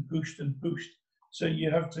pushed and pushed and pushed. So you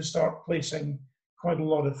have to start placing quite a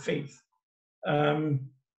lot of faith. I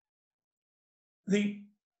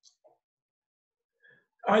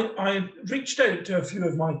reached out to a few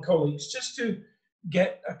of my colleagues just to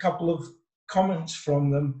get a couple of comments from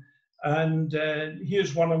them. And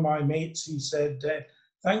here's one of my mates. He said,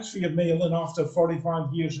 thanks for your mail, and after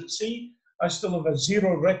 45 years at sea, I still have a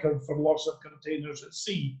 0 record for loss of containers at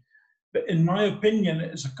sea. But in my opinion,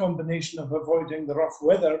 it is a combination of avoiding the rough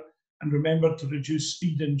weather and remember to reduce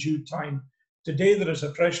speed in due time. Today, there is a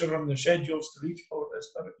pressure on the schedules to reach port as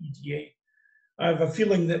per ETA. I have a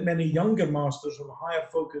feeling that many younger masters have a higher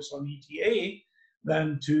focus on ETA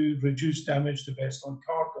than to reduce damage to vessel and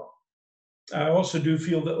cargo. I also do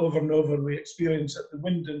feel that over and over we experience that the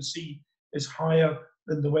wind and sea is higher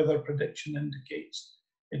than the weather prediction indicates.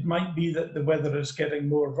 It might be that the weather is getting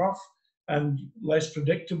more rough and less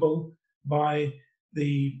predictable by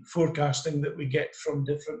the forecasting that we get from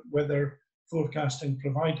different weather forecasting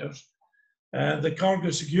providers. The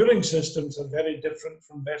cargo securing systems are very different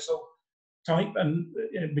from vessel type and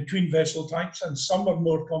between vessel types, and some are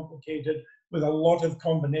more complicated with a lot of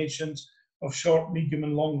combinations of short, medium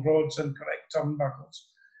and long rods and correct turnbuckles.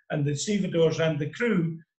 And the stevedores and the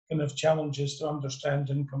crew can have challenges to understand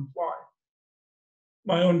and comply.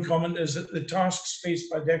 My own comment is that the tasks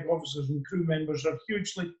faced by deck officers and crew members are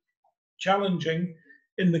hugely challenging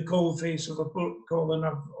in the cold face of a port call, and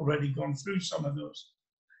I've already gone through some of those.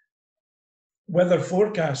 Weather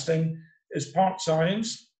forecasting is part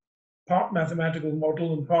science, part mathematical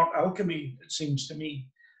model, and part alchemy, it seems to me.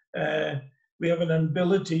 We have an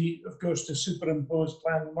ability, of course, to superimpose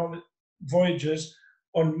planned voyages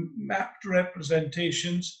on mapped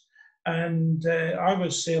representations, and I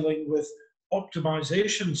was sailing with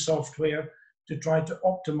optimization software to try to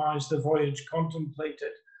optimize the voyage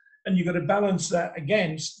contemplated. And you've got to balance that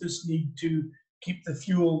against this need to keep the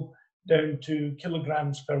fuel down to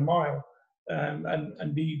kilograms per mile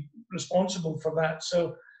and be responsible for that.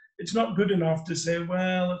 So it's not good enough to say,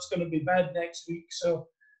 well, it's going to be bad next week, so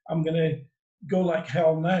I'm going to go like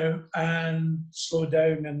hell now and slow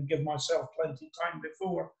down and give myself plenty of time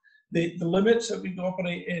before. The limits that we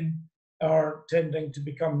operate in are tending to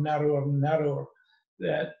become narrower and narrower,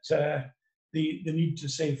 that the need to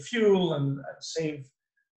save fuel and save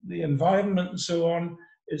the environment and so on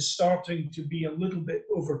is starting to be a little bit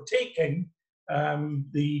overtaking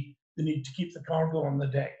the need to keep the cargo on the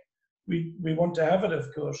deck. We want to have it,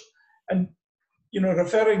 of course. And, you know,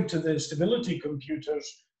 referring to the stability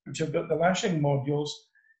computers, which have got the lashing modules,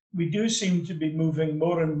 we do seem to be moving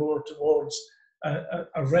more and more towards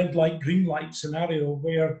a red light, green light scenario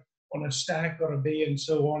where on a stack or a bay and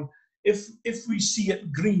so on, if we see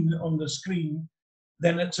it green on the screen,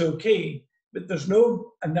 then it's okay. But there's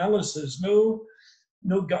no analysis, no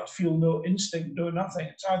gut feel, no instinct, no nothing.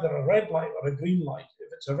 It's either a red light or a green light. If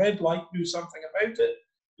it's a red light, do something about it.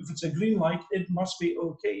 If it's a green light, it must be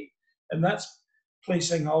okay. And that's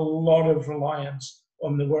placing a lot of reliance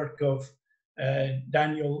on the work of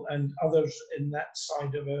Daniel and others in that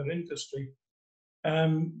side of our industry.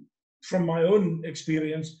 From my own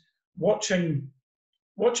experience, watching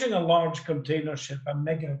a large container ship, a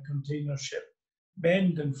mega container ship,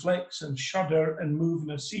 bend and flex and shudder and move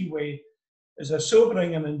in a seaway is a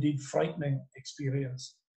sobering and indeed frightening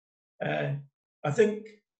experience. I think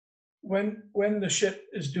when the ship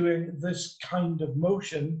is doing this kind of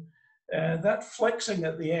motion, that flexing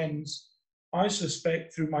at the ends, I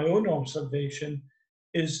suspect through my own observation,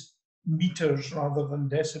 is meters rather than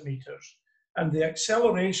decimeters. And the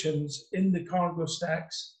accelerations in the cargo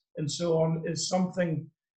stacks and so on is something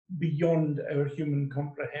beyond our human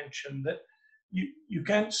comprehension. That you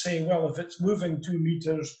can't say, well, if it's moving 2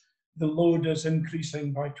 meters, the load is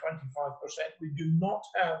increasing by 25%. We do not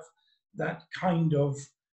have that kind of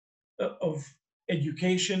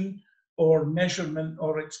education or measurement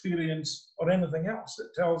or experience or anything else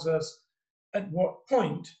that tells us at what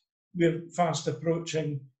point we're fast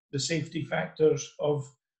approaching the safety factors of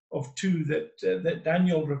 2 that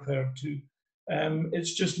Daniel referred to.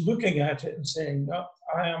 It's just looking at it and saying, oh,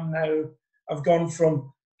 I've gone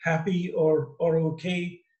from happy or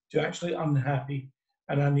okay to actually unhappy,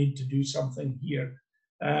 and I need to do something here.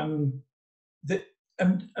 And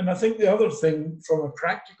I think the other thing from a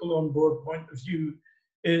practical on-board point of view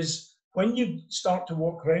is when you start to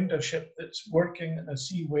walk around a ship that's working in a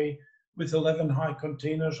seaway with 11 high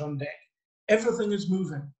containers on deck, everything is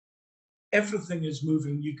moving. Everything is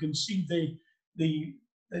moving. You can see the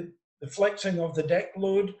flexing of the deck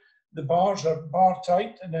load. The bars are bar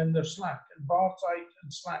tight and then they're slack, and bar tight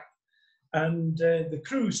and slack. And the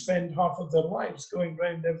crew spend half of their lives going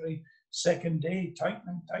around every second day,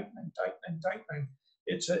 tightening, tightening, tightening, tightening.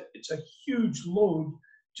 It's a huge load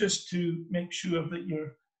just to make sure that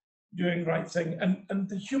you're doing the right thing. And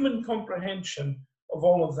the human comprehension of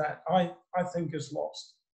all of that, I think, is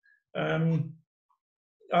lost.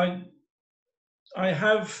 I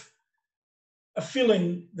have a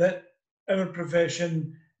feeling that our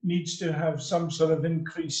profession needs to have some sort of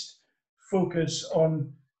increased focus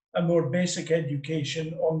on a more basic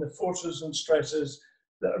education on the forces and stresses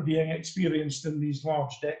that are being experienced in these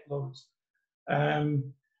large deck loads.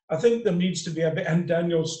 I think there needs to be a bit, and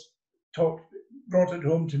Daniel's talk brought it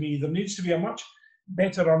home to me, there needs to be a much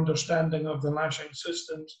better understanding of the lashing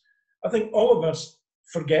systems. I think all of us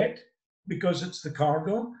forget, because it's the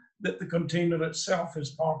cargo, that the container itself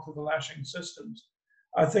is part of the lashing systems.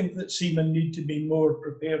 I think that seamen need to be more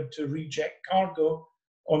prepared to reject cargo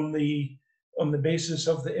on the basis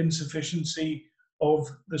of the insufficiency of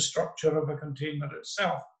the structure of a container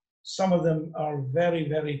itself. Some of them are very,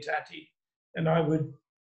 very tatty, and I would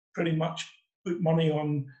pretty much put money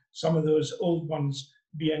on some of those old ones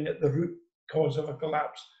being at the root cause of a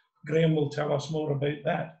collapse. Graham will tell us more about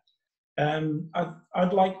that.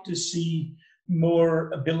 I'd like to see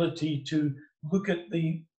more ability to look at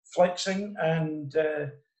the flexing and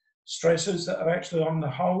stresses that are actually on the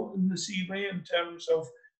hull in the seaway in terms of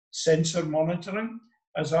sensor monitoring,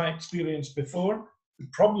 as I experienced before. The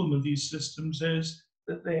problem with these systems is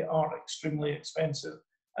that they are extremely expensive,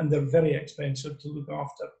 and they're very expensive to look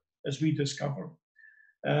after, as we discovered.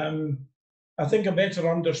 I think a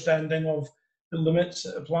better understanding of the limits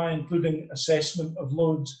that apply, including assessment of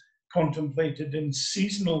loads contemplated in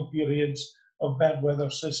seasonal periods of bad weather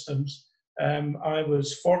systems. I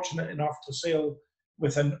was fortunate enough to sail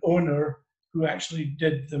with an owner who actually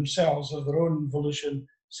did themselves, of their own volition,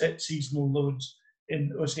 set seasonal loads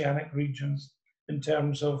in oceanic regions in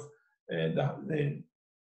terms of the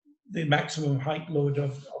maximum height load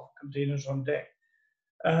of containers on deck.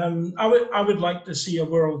 I would like to see a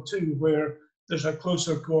world too where there's a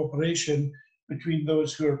closer cooperation between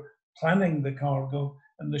those who are planning the cargo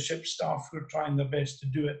and the ship staff who are trying their best to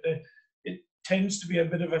do it. It tends to be a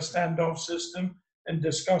bit of a standoff system and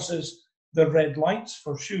discusses the red lights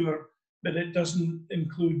for sure, but it doesn't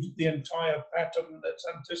include the entire pattern that's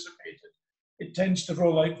anticipated. It tends to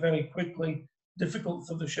roll out very quickly, difficult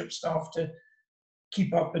for the ship staff to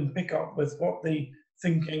keep up and pick up with what the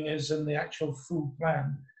thinking is in the actual full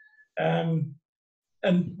plan.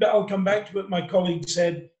 But I'll come back to what my colleague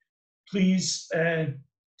said. Please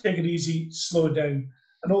take it easy, slow down.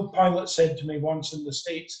 An old pilot said to me once in the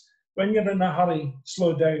States, when you're in a hurry,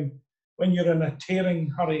 slow down. When you're in a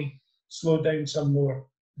tearing hurry, slow down some more.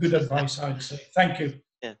 Good advice, I'd say. Thank you.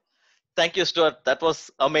 Yeah. Thank you, Stuart. That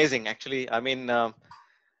was amazing, actually. I mean,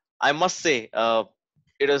 I must say,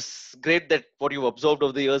 it is great that what you've observed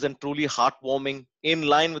over the years and truly heartwarming, in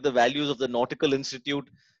line with the values of the Nautical Institute.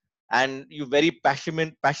 And you very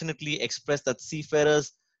passionately express that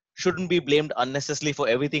seafarers shouldn't be blamed unnecessarily for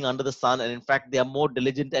everything under the sun. And in fact, they are more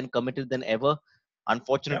diligent and committed than ever.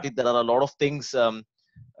 Unfortunately, there are a lot of things,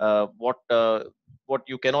 what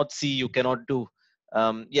you cannot see, you cannot do.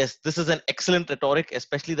 Yes, this is an excellent rhetoric,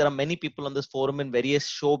 especially there are many people on this forum in various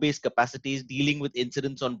show-based capacities dealing with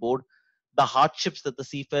incidents on board. The hardships that the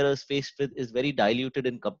seafarers face with is very diluted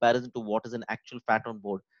in comparison to what is an actual fact on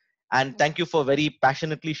board. And thank you for very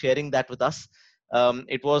passionately sharing that with us.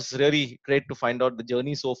 It was really great to find out the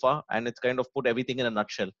journey so far, and it's kind of put everything in a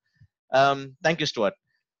nutshell. Thank you, Stuart.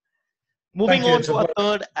 Moving on to our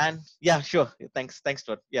third and sure. Thanks,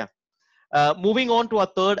 Stuart. Yeah. Moving on to our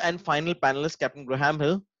third and final panelist, Captain Graham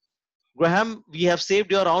Hill. Graham, we have saved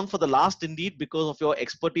you around for the last indeed because of your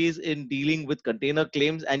expertise in dealing with container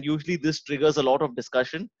claims, and usually this triggers a lot of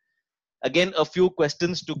discussion. Again, a few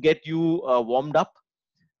questions to get you warmed up.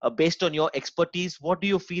 Based on your expertise, what do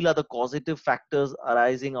you feel are the causative factors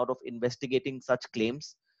arising out of investigating such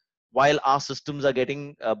claims? While our systems are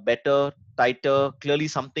getting better, tighter, clearly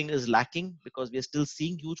something is lacking because we are still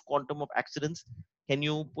seeing huge quantum of accidents. Can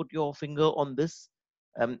you put your finger on this?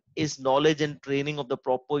 Is knowledge and training of the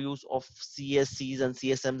proper use of CSCs and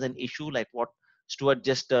CSMs an issue? Like what Stuart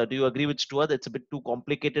just, do you agree with Stuart? It's a bit too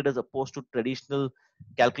complicated as opposed to traditional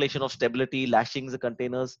calculation of stability, lashings the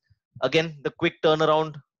containers. Again, the quick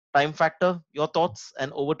turnaround time factor, your thoughts,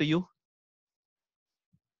 and over to you.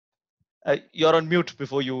 You're on mute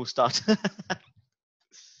before you start.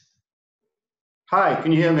 Hi,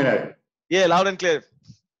 can you hear me now? Yeah, loud and clear.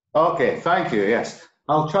 Okay, thank you, yes.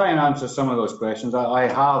 I'll try and answer some of those questions. I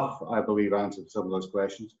have, I believe, answered some of those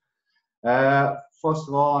questions. First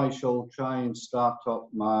of all, I shall try and start up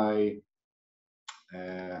my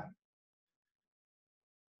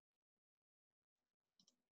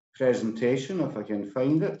presentation, if I can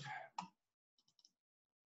find it.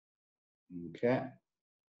 Okay.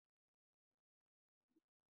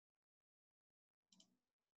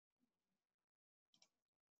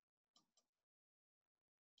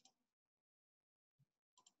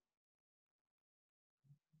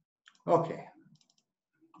 Okay.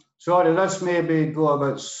 Sorry, this may go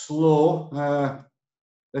a bit slow.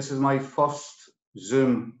 This is my first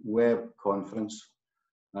Zoom web conference,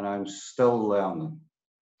 and I'm still learning.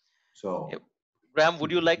 So, yep. Graham,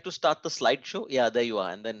 would you like to start the slideshow? Yeah, there you are,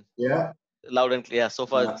 and then loud and clear. So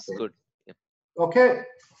far, it's good. Yep. Okay.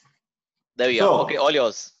 There we are. Okay, all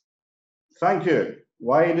yours. Thank you.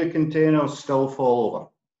 Why do containers still fall over?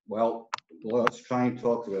 Well, let's try and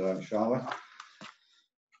talk about that, shall we?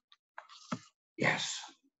 Yes.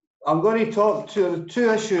 I'm going to talk to two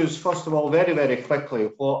issues, first of all, very, very quickly.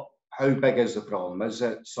 How big is the problem? Is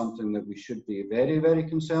it something that we should be very, very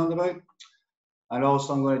concerned about? And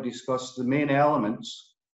also I'm going to discuss the main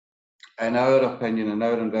elements, in our opinion, in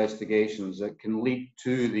our investigations, that can lead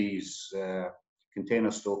to these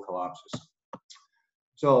container store collapses.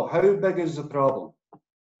 So how big is the problem?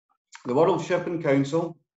 The World Shipping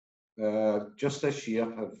Council, just this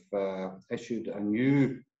year, have issued a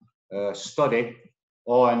new study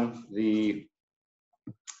on the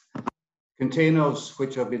containers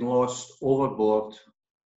which have been lost overboard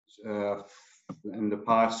in the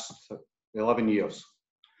past 11 years.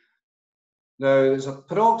 Now, there's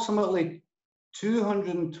approximately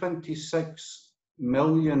 226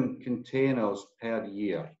 million containers per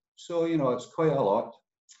year. So, you know, it's quite a lot.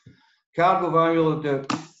 Cargo value of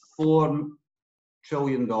 $4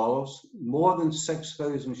 trillion, more than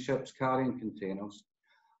 6,000 ships carrying containers.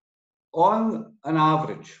 On an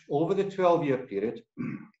average, over the 12-year period,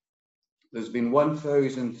 there's been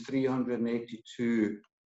 1,382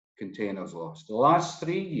 containers lost. The last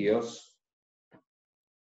 3 years,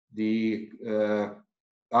 the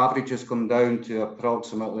average has come down to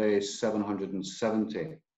approximately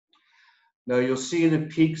 770. Now you'll see the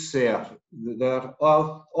peaks there. There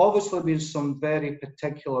have obviously been some very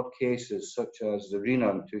particular cases, such as the Rena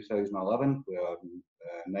in 2011, where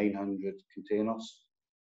 900 containers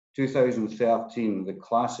 2013, the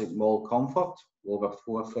classic Mall Comfort, over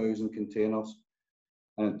 4,000 containers.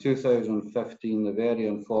 And in 2015, the very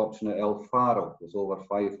unfortunate El Faro was over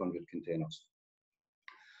 500 containers.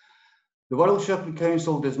 The World Shipping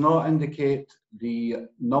Council does not indicate the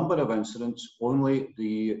number of incidents, only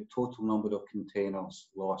the total number of containers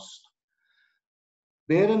lost.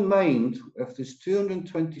 Bear in mind, if there's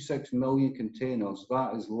 226 million containers,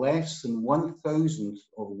 that is less than 1,000th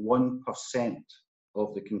of 1%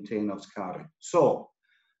 of the containers carried. So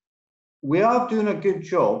we are doing a good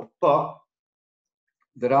job, but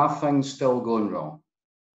there are things still going wrong.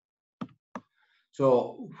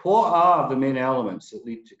 So what are the main elements that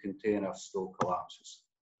lead to container stow collapses?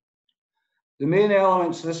 The main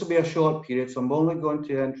elements, this will be a short period, so I'm only going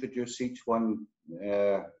to introduce each one,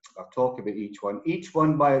 I'll talk about each one. Each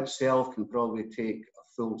one by itself can probably take a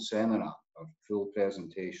full seminar, a full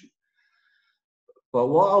presentation. But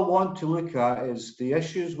what I want to look at is the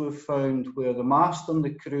issues we've found where the master and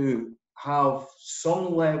the crew have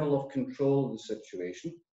some level of control of the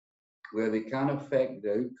situation, where they can affect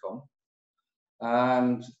the outcome,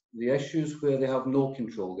 and the issues where they have no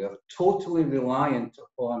control. They are totally reliant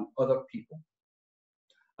upon other people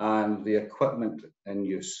and the equipment in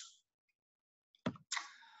use.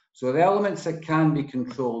 So the elements that can be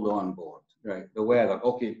controlled on board, right? The weather.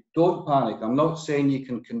 Okay, don't panic. I'm not saying you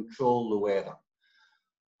can control the weather.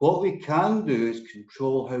 What we can do is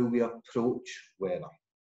control how we approach weather.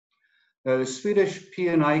 Now, the Swedish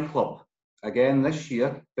P&I Club, again this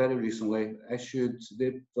year, very recently, issued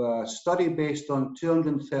a study based on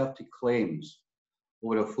 230 claims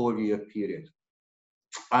over a 4-year period.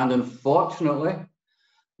 And unfortunately,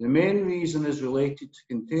 the main reason is related to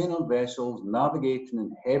container vessels navigating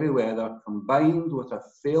in heavy weather, combined with a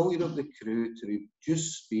failure of the crew to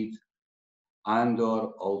reduce speed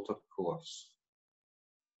and/or alter course.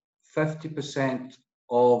 50%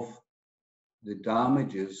 of the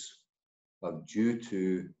damages are due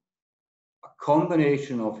to a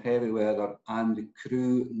combination of heavy weather and the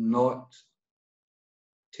crew not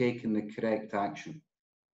taking the correct action.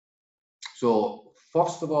 So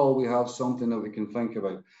first of all, we have something that we can think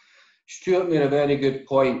about. Stuart made a very good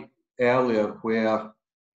point earlier where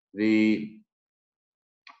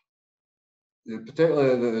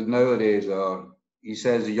particularly nowadays, he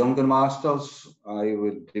says the younger masters, I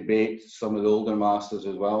would debate some of the older masters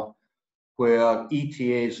as well, where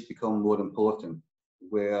ETAs become more important,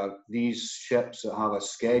 where these ships that have a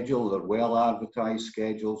schedule, they're well advertised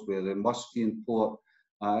schedules, where they must be in port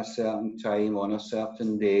at a certain time on a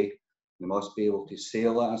certain day. They must be able to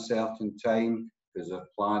sail at a certain time because they're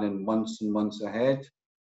planning months and months ahead.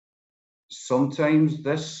 Sometimes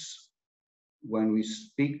this, when we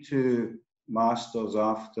speak to masters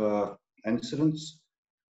after incidents,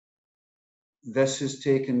 this has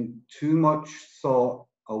taken too much thought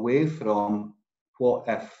away from what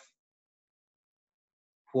if,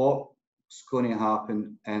 what's going to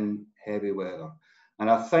happen in heavy weather.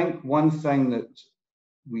 And I think one thing that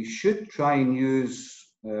we should try and use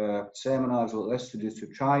seminars like this to do, to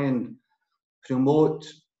try and promote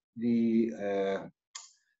the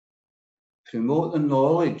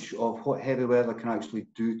knowledge of what heavy weather can actually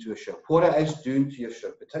do to a ship, what it is doing to your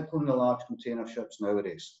ship, particularly in the large container ships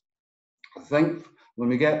nowadays. I think when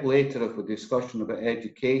we get later of a discussion about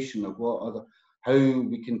education, of how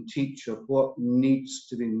we can teach, of what needs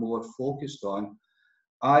to be more focused on,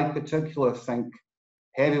 I particularly think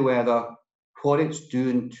heavy weather, what it's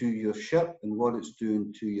doing to your ship and what it's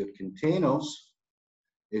doing to your containers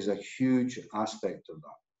is a huge aspect of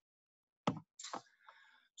that.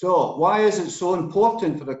 So why is it so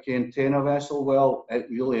important for a container vessel? Well, it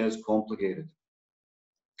really is complicated.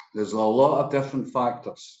 There's a lot of different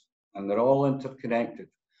factors and they're all interconnected.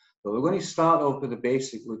 But we're going to start off with the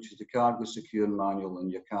basic, which is the cargo secure manual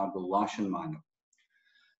and your cargo lashing manual.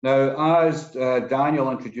 Now, as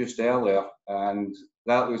Daniel introduced earlier, and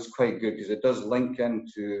that was quite good because it does link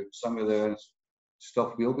into some of the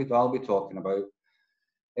stuff I'll be talking about,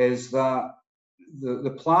 is that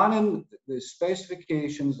the planning, the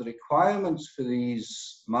specifications, the requirements for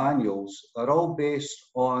these manuals are all based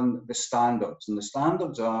on the standards, and the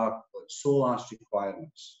standards are SOLAS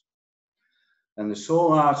requirements. And the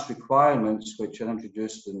SOLAS requirements, which are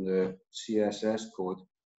introduced in the CSS code,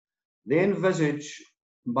 they envisage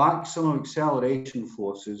maximum acceleration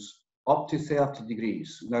forces up to 30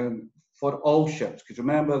 degrees. Now, for all ships, because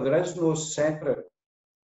remember, there is no separate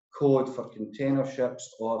code for container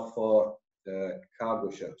ships or for cargo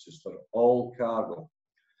ships. It's for all cargo.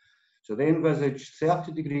 So they envisage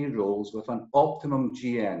 30-degree rolls with an optimum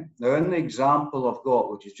GN. Now, in the example I've got,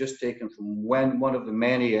 which is just taken from one of the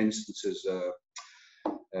many instances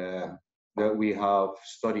that we have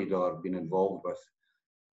studied or been involved with.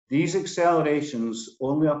 These accelerations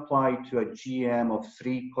only apply to a GM of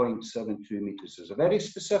 3.72 meters. It's very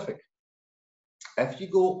specific. If you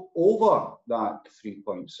go over that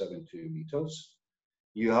 3.72 meters,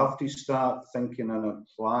 you have to start thinking and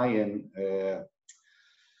applying,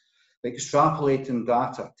 extrapolating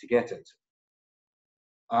data to get it.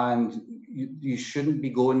 And you shouldn't be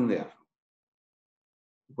going there,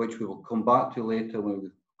 which we will come back to later when we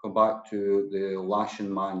come back to the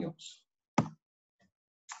lashing manuals.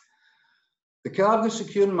 The cargo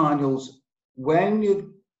securing manuals, when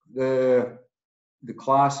the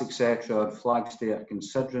class, etc., flag state are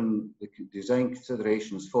considering the design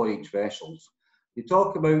considerations for each vessel, they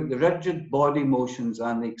talk about the rigid body motions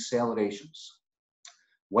and the accelerations.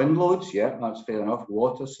 Wind loads, yeah, that's fair enough.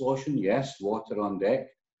 Water sloshing, yes, water on deck.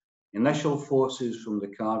 Initial forces from the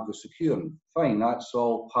cargo securing, fine, that's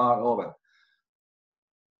all part of it.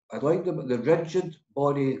 I'd like the rigid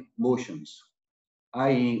body motions,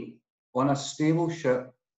 i.e., on a stable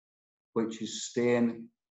ship which is staying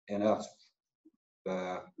in a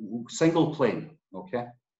single plane, okay?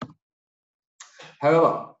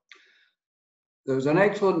 However, there was an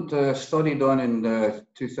excellent study done in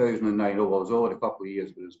 2009, well, it was over a couple of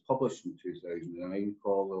years, but it was published in 2009,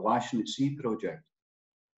 called the Lashing at Sea project.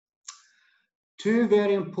 Two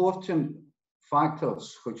very important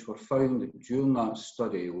factors which were found during that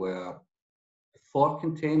study were, for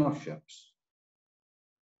container ships,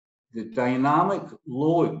 the dynamic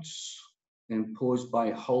loads imposed by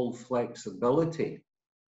hull flexibility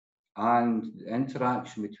and the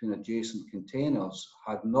interaction between adjacent containers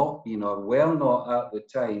had not been, or were not at the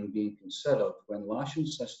time, being considered when lashing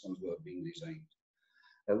systems were being designed.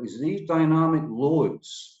 It was these dynamic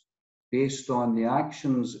loads based on the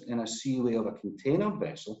actions in a seaway of a container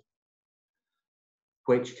vessel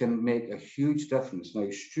which can make a huge difference. Now,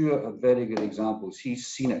 Stuart had very good examples. He's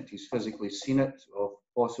seen it. He's physically seen it, of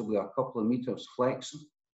possibly a couple of meters flexing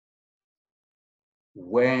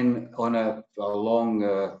when on a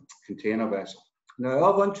long container vessel. Now,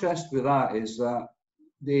 of interest with that is that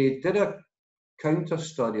they did a counter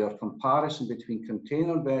study or comparison between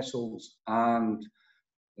container vessels and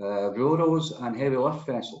ro-ros and heavy lift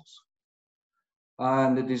vessels.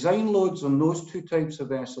 And the design loads on those two types of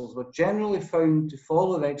vessels were generally found to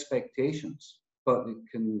follow the expectations, but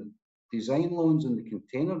the design loads in the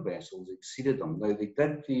container vessels exceeded them. Now, they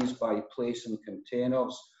did these by placing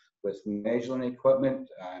containers with measuring equipment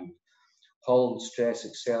and hull stress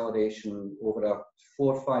acceleration over a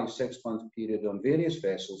 4, 5, 6 month period on various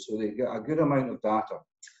vessels, so they got a good amount of data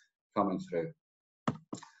coming through.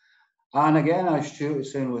 And again, as Stuart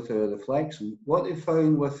was saying with the flexing, what they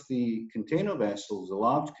found with the container vessels, the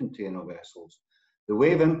large container vessels, the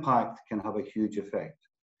wave impact can have a huge effect.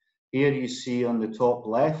 Here you see on the top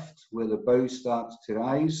left where the bow starts to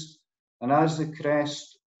rise, and as the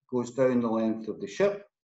crest goes down the length of the ship,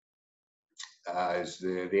 as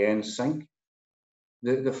the ends sink,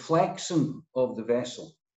 the flexing of the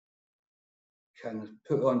vessel can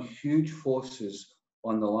put on huge forces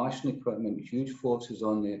on the lashing equipment, huge forces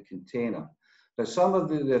on the container. But some of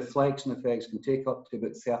the flexing effects can take up to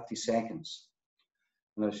about 30 seconds.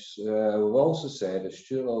 And as we've also said, as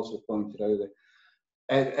Stuart also pointed out,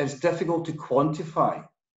 that it's difficult to quantify.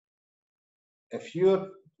 If your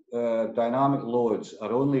dynamic loads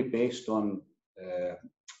are only based on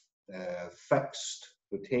fixed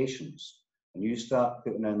rotations, and you start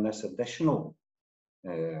putting in this additional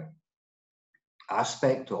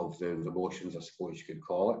aspect of the motions, I suppose you could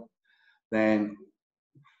call it, then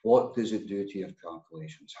what does it do to your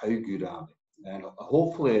calculations? How good are they? And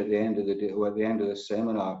hopefully at the end of the day, or at the end of this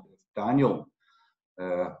seminar, if Daniel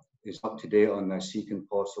is up to date on this, he can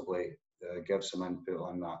possibly give some input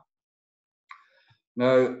on that.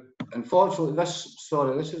 Now, unfortunately, this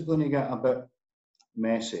is going to get a bit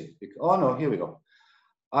messy. Oh no, here we go.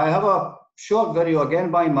 I have a short video again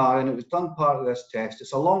by Mara, and it was done part of this test.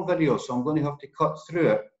 It's a long video, so I'm going to have to cut through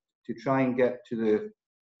it to try and get to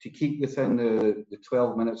keep within the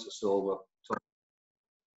 12 minutes or so we're talking.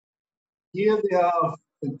 Here they are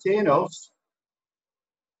containers,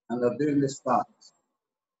 and they're doing the stacks.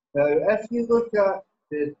 Now, if you look at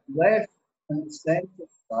the left and center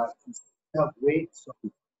stacks, you have weights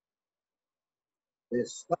on the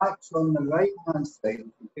stacks on the right hand side,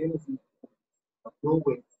 the containers have no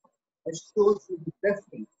weight. This shows you the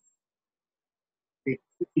difference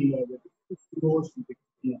between the motion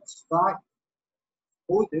between a stack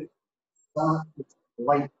loaded, stack with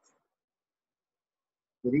light.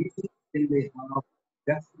 The reason is they have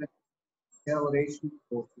different acceleration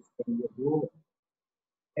forces when you're rolling.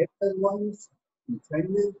 If the ones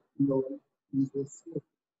continue in the length, you will see.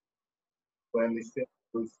 when the ship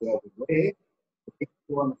goes the other way, the big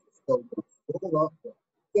ones are still going to hold up,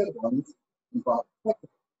 the other ones, in fact,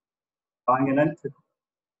 banging into them.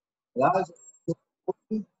 That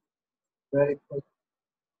is very quick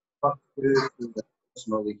cut through to the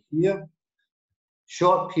ultimately here.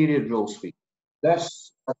 Short period roll speed.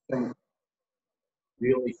 This, I think,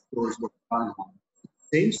 really shows what can happen.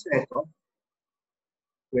 Same setup,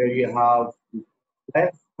 where you have the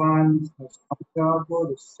left hand has some cargo,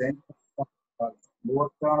 the center has more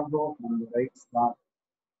cargo, and the right side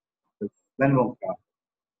has minimal cargo.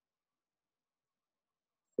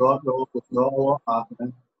 Short roll with not a lot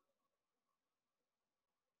happening.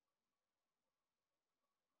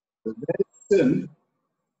 But very soon,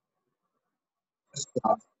 this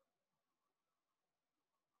starts.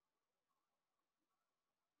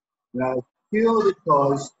 Now, purely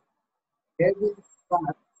because heavy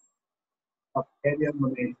stacks have heavier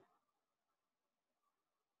momentum,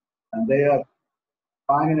 and they are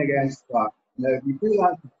banging against that. Now, if you do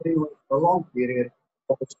that for a long period,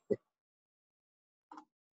 obviously,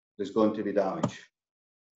 there's going to be damage.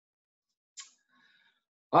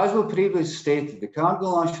 As we previously stated, the cargo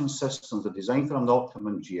lashing systems are designed for an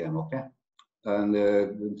optimum GM, okay? And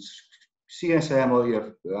the CSM or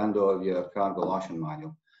your cargo lashing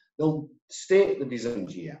manual, they'll state the design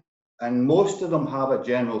GM. And most of them have a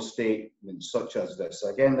general statement such as this.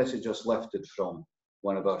 Again, this is just lifted from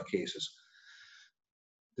one of our cases.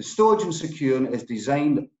 The stowage and securing is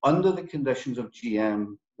designed under the conditions of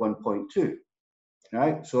GM 1.2.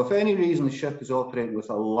 Right? So if for any reason the ship is operating with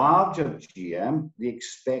a larger GM, the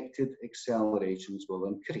expected accelerations will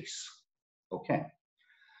increase. Okay.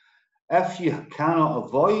 If you cannot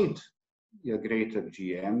avoid your greater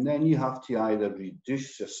GM, then you have to either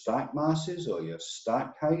reduce your stack masses or your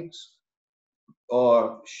stack heights,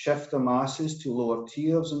 or shift the masses to lower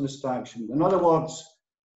tiers in the stack. In other words,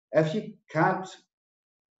 if you can't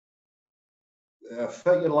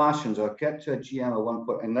fit your lashings or get to a GM of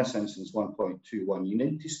 1. In this instance 1.21, you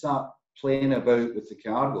need to start playing about with the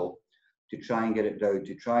cargo to try and get it down,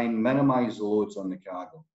 to try and minimize the loads on the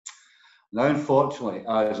cargo. Now, unfortunately,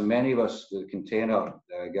 as many of us, the container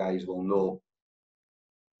guys will know,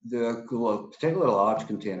 the particularly large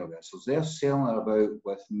container vessels, they're sailing about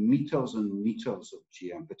with meters and meters of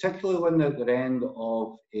GM, particularly when they're at the end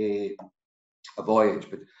of a voyage.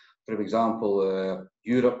 But for example,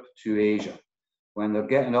 Europe to Asia, when they're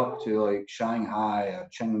getting up to like Shanghai or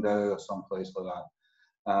Qingdao or someplace like that,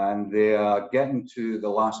 and they are getting to the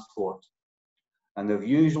last port, and they've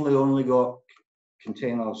usually only got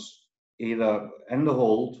containers either in the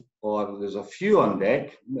hold, or there's a few on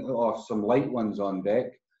deck, or some light ones on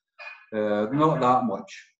deck, not that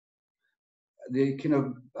much. They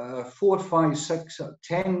can have 4, 5, 6,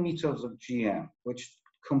 10 meters of GM, which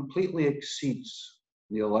completely exceeds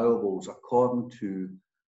the allowables according to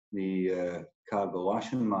the cargo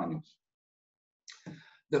lashing manuals.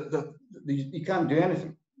 You can't do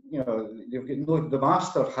anything. You know, you've got no, the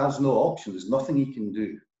master has no option. There's nothing he can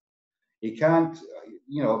do. He can't,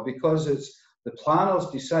 you know, because it's the planners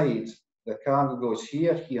decide the cargo goes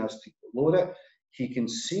here, he has to load it. He can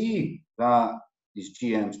see that his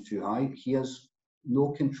GM's too high. He has no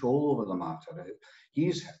control over the matter.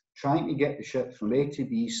 He's trying to get the ship from A to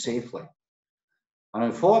B safely. And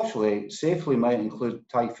unfortunately, safely might include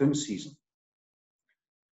typhoon season.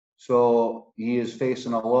 So he is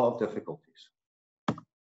facing a lot of difficulties.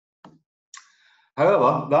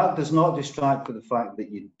 However, that does not distract from the fact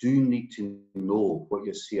that you do need to know what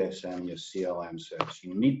your CSM, your CLM says.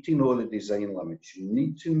 You need to know the design limits. You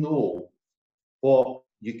need to know what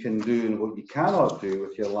you can do and what you cannot do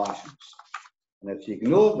with your lashings. And if you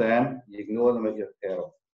ignore them at your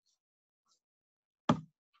peril.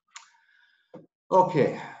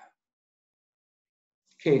 Okay.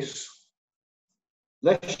 Case.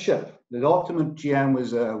 This ship, the optimum GM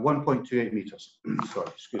was 1.28 meters. Sorry,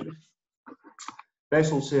 excuse me.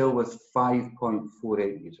 Vessel sail with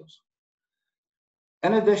 5.48 meters.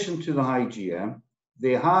 In addition to the high GM,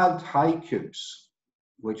 they had high cubes,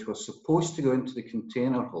 which were supposed to go into the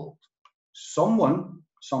container hold. Some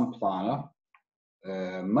planner,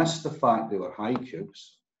 missed the fact they were high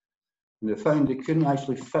cubes, and they found they couldn't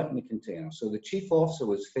actually fit in the container. So the chief officer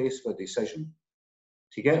was faced with a decision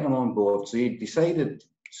to get them on board. So he decided,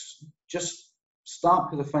 just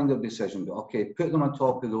start with a finger decision, but okay, put them on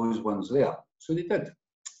top of those ones there. So they did.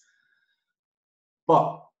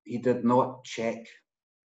 But he did not check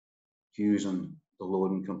using the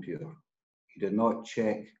loading computer. He did not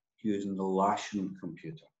check using the lashing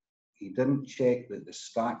computer. He didn't check that the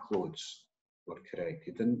stack loads were correct.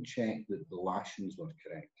 He didn't check that the lashings were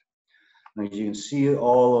correct. And as you can see,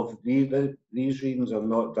 all of these readings are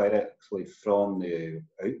not directly from the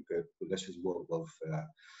output, but this is what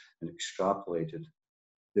we've extrapolated.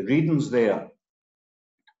 The readings there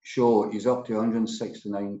show he's up to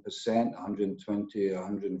 169%, 120,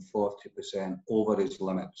 140% over his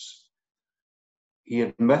limits. He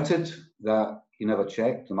admitted that he never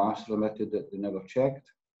checked, the master admitted that they never checked.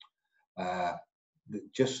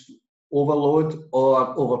 Just overload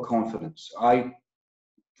or overconfidence. I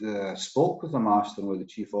spoke with the master and with the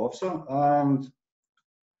chief officer, and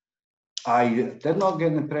I did not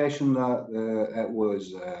get an impression that it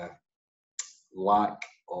was lack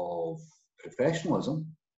of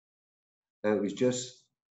professionalism. It was just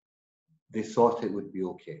they thought it would be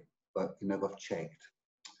okay, but they never checked.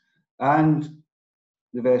 And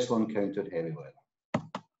the vessel encountered heavy weather.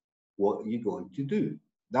 What are you going to do?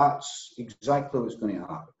 That's exactly what's going to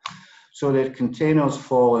happen. So there are containers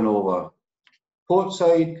falling over port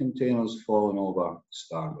side, containers falling over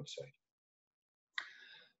starboard side.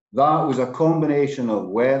 That was a combination of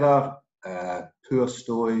weather, poor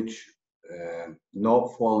stowage,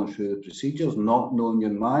 not following through the procedures, not knowing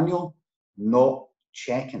your manual, not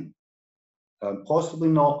checking, possibly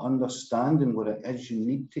not understanding what it is you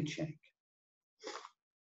need to check.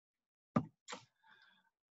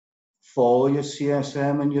 Follow your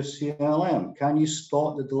CSM and your CLM. Can you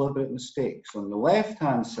spot the deliberate mistakes? On the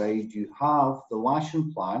left-hand side, you have the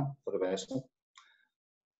lashing plan for the vessel,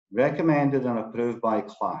 recommended and approved by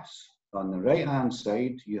class. On the right-hand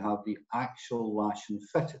side, you have the actual lashing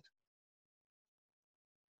fitted.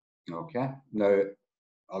 Okay, now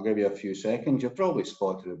I'll give you a few seconds. You've probably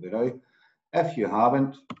spotted it by now. If you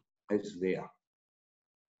haven't, it's there.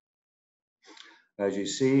 As you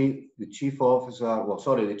see, the chief officer,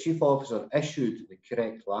 the chief officer issued the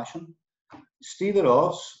correct lashing. Steve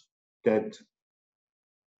Ross did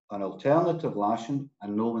an alternative lashing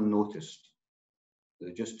and no one noticed. There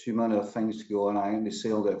were just too many things to go on, and they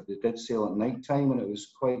sailed it. They did sail at night time, and it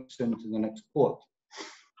was quite soon to the next port.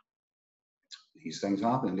 These things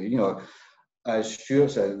happen. You know, as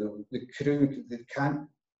Stuart said, the crew, they can't,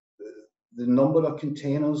 the number of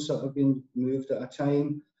containers that have been moved at a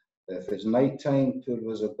time, if it's night time, poor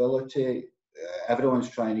visibility, everyone's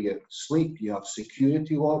trying to get sleep. You have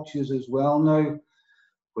security watches as well now,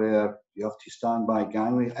 where you have to stand by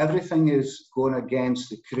gangway. Everything is going against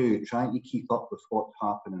the crew, trying to keep up with what's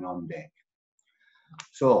happening on deck.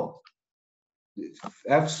 So,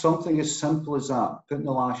 if something as simple as that, putting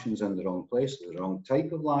the lashings in the wrong place, the wrong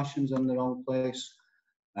type of lashings in the wrong place,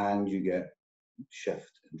 and you get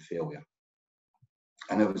shift and failure.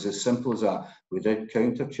 And it was as simple as that. We did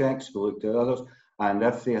counter checks, we looked at others, and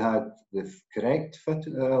if they had the correct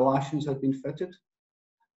lashings had been fitted,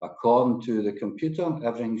 according to the computer,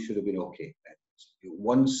 everything should have been okay. It's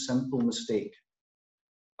one simple mistake.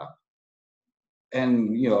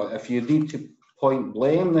 And you know, if you need to point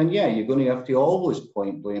blame, then yeah, you're going to have to always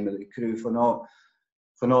point blame at the crew for not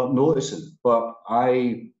noticing. But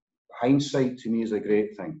hindsight to me is a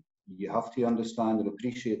great thing. You have to understand and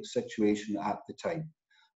appreciate the situation at the time.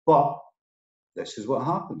 But this is what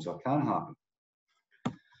happens or can happen.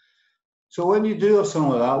 So when you do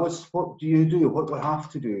something like that, what do you do? What do we have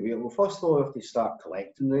to do? Well, first of all, we have to start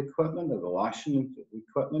collecting the equipment, the lashing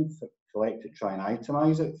equipment, collect it, try and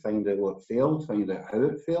itemize it, find out what failed, find out how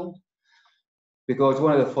it failed. Because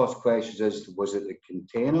one of the first questions is, was it the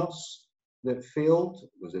containers that failed?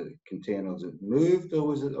 Was it the containers that moved, or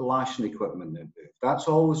was it the lashing equipment that moved? That's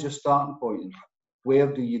always your starting point.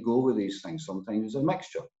 Where do you go with these things? Sometimes it's a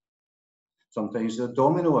mixture. Sometimes it's a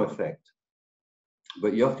domino effect.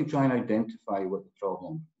 But you have to try and identify what the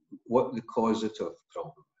problem, what the causative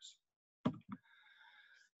problem is.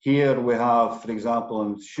 Here we have, for example,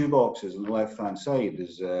 on shoeboxes on the left-hand side,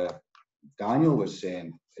 as Daniel was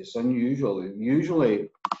saying, it's unusual. Usually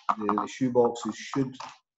the shoeboxes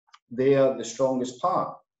they are the strongest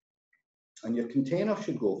part, and your container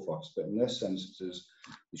should go first. But in this instance,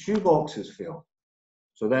 the shoeboxes failed.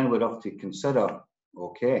 So then we'd have to consider,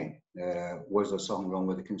 okay, was there something wrong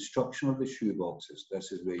with the construction of the shoeboxes?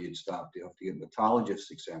 This is where you'd start to have to get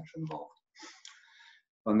metallurgists, etc. involved.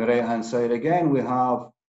 On the right-hand side again, we have,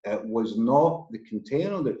 it was not the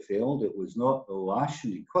container that failed, it was not the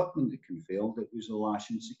lashing equipment that failed, it was the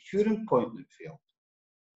lashing securing point that failed.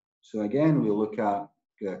 So again, we look at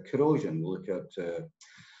corrosion, we look at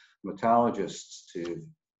metallurgists to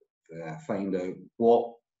find out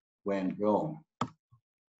what went wrong.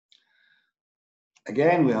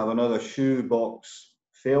 Again, we have another shoebox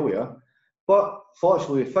failure, but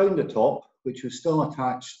fortunately we found the top, which was still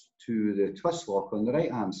attached to the twist lock on the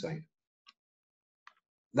right-hand side.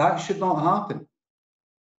 That should not happen.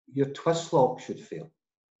 Your twist lock should fail.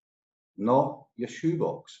 not your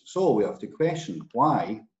shoebox. So we have to question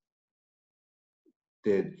why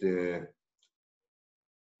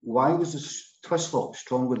was the twist lock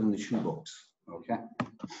stronger than the shoebox? Okay.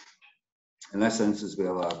 In this instance, we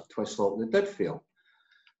have a twist lock that did fail,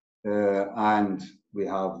 and we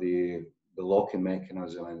have the locking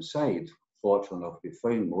mechanism inside. Fortunately enough, we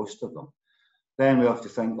found most of them. Then we have to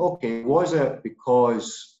think, okay, was it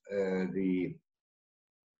because the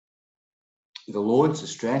loads, the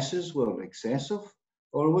stresses were excessive,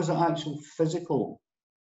 or was it actual physical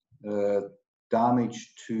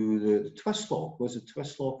damage to the twist lock? Was the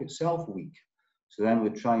twist lock itself weak? So then we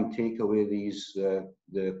try and take away these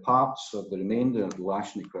the parts of the remainder of the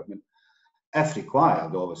lashing equipment, if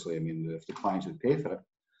required, obviously. I mean, if the clients would pay for it,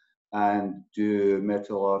 and do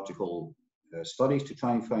metallurgical studies to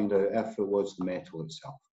try and find out if it was the metal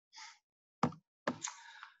itself.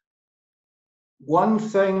 One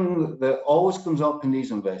thing that always comes up in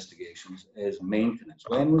these investigations is maintenance.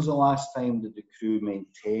 When was the last time did the crew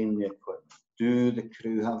maintain the equipment? Do the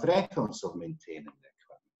crew have records of maintaining the equipment?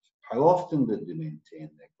 How often did they maintain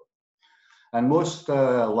the equipment? And most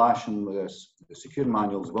lashing, the secure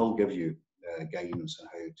manuals will give you guidance on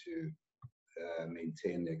how to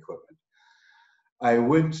maintain the equipment. I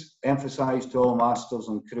would emphasise to all masters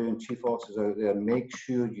and crew and chief officers out there, make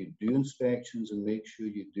sure you do inspections and make sure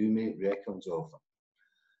you do make records of them.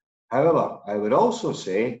 However, I would also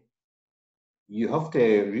say you have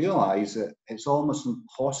to realise that it's almost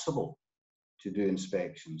impossible to do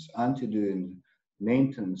inspections and to do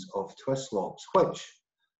maintenance of twist locks, which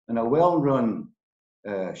in a well-run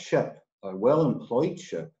ship or well-employed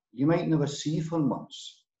ship, you might never see for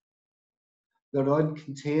months. They're on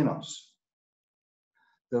containers.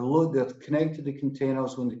 They're connected to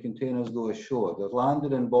containers when the containers go ashore. They're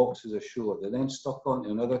landed in boxes ashore. They're then stuck onto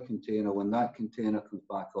another container when that container comes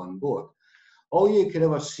back on board. All you could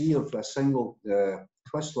ever see of a single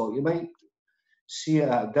twist lock, you might see it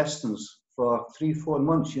at a distance for 3-4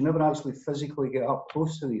 months. You never actually physically get up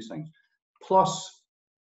close to these things. Plus,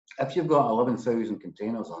 if you've got 11,000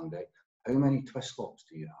 containers on deck, how many twist locks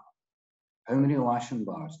do you have? How many lashing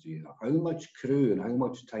bars do you have? How much crew and how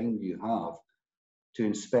much time do you have to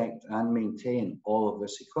inspect and maintain all of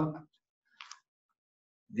this equipment?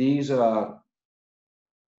 These are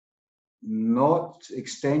not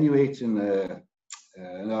extenuating,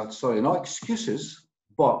 not excuses,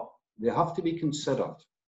 but they have to be considered.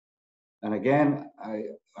 And again, I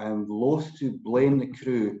am loath to blame the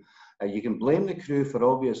crew. You can blame the crew for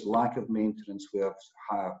obvious lack of maintenance where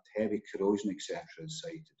heavy corrosion, etc. is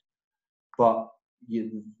cited, but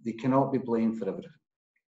they cannot be blamed for everything.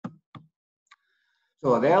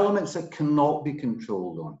 So the elements that cannot be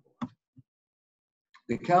controlled on board.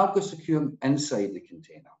 The cargo securement inside the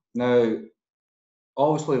container. Now,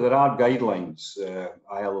 obviously there are guidelines,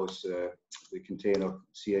 ILO's, the container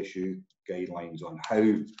CSU guidelines on how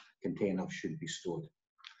containers should be stored.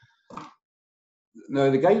 Now,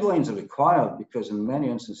 the guidelines are required because in many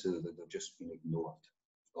instances they've just been ignored,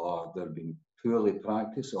 or they've been poorly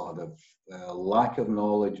practiced, or there's lack of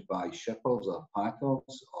knowledge by shippers or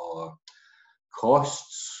packers, or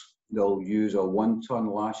costs. They'll use a 1-ton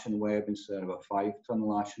lashing web instead of a 5-ton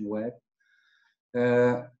lashing web.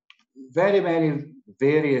 Very many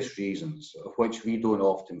various reasons, of which we don't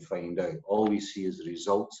often find out. All we see is the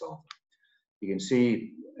results of them. You can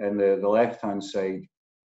see in the left-hand side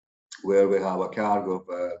where we have a cargo of,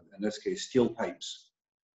 in this case, steel pipes.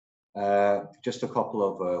 Just a couple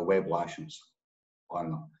of web lashings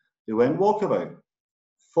on them. They went walkabout.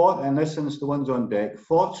 In this instance, the ones on deck,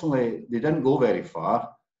 fortunately, they didn't go very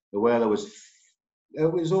far. The weather was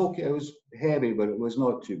okay. It was heavy, but it was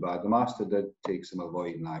not too bad. The master did take some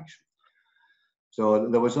avoiding action. So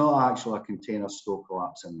there was not actually a container stow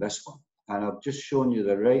collapse in this one. And I've just shown you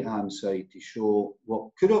the right-hand side to show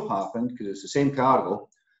what could have happened, because it's the same cargo,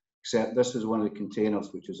 except this is one of the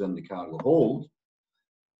containers which was in the cargo hold.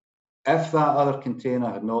 If that other container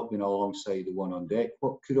had not been alongside the one on deck,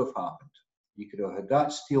 what could have happened? You could have had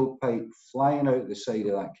that steel pipe flying out the side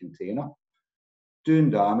of that container, doing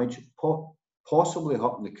damage, possibly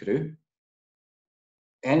hurting the crew.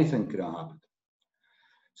 Anything could have happened.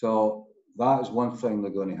 So that is one thing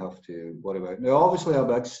they're going to have to worry about. Now, obviously, a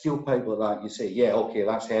big steel pipe like that, you say, yeah, okay,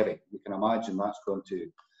 that's heavy. You can imagine that's going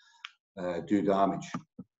to do damage.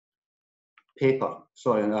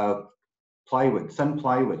 Plywood, thin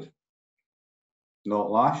plywood,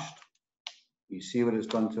 not lashed. You see what it's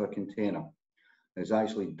done to a container. It's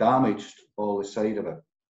actually damaged all the side of it.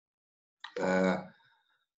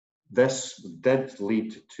 This did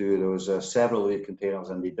lead to, there was several of the containers,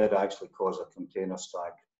 and they did actually cause a container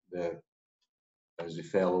stack as they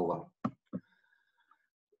fell over.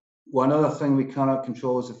 One other thing we cannot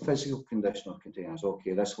control is the physical condition of containers.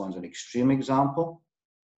 Okay, this one's an extreme example,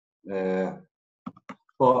 but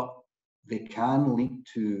they can lead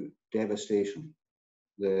to devastation.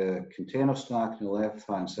 The container stack on the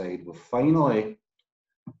left-hand side were finally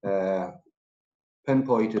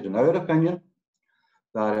pinpointed, in our opinion,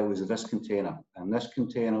 that it was this container, and this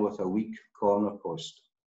container with a weak corner post.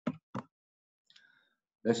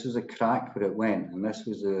 This is a crack where it went, and this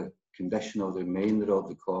was the condition of the remainder of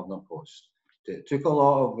the corner post. It took a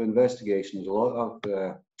lot of investigation. There's a lot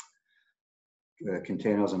of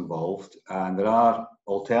containers involved, and there are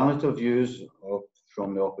alternative views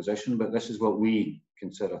from the opposition, but this is what we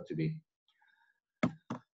consider to be.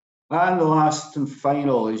 And the last and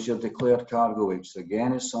final is your declared cargo weight. So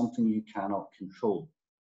again, it's something you cannot control.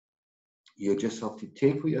 You just have to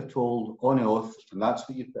take what you're told on oath, and that's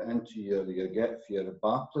what you put into your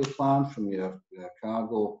Barclay plan from your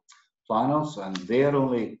cargo planners, and they're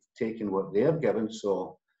only taking what they're given.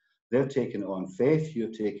 So they're taking it on faith, you're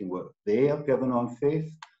taking what they are given on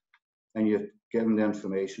faith, and you're given the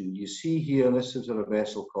information. You see here, this is a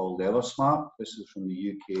vessel called Eversmart. This is from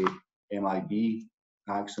the UK MIB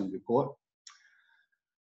accident report.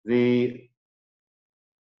 The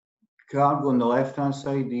cargo on the left-hand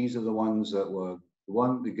side, these are the ones that were,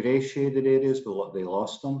 the grey shaded areas, but they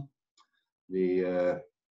lost them. The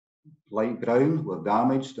light brown were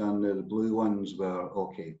damaged, and the blue ones were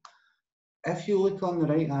okay. If you look on the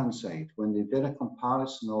right-hand side, when they did a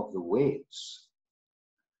comparison of the weights,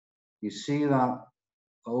 you see that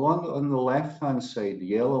along on the left-hand side, the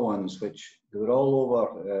yellow ones, which they were all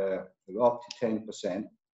over, they were up to 10%,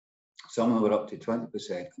 some of them were up to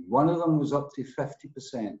 20%, one of them was up to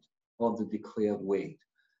 50% of the declared weight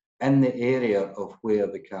in the area of where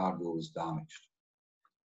the cargo was damaged.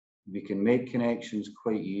 We can make connections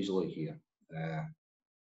quite easily here.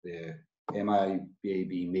 The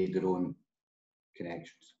MIBAB made their own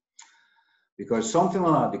connections. Because something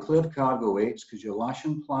like that, declared cargo weights, because your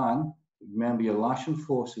lashing plan, remember your lashing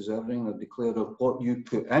force is everything that declared of what you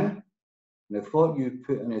put in, and if what you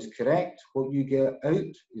put in is correct, what you get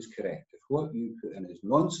out is correct. If what you put in is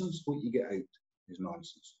nonsense, what you get out is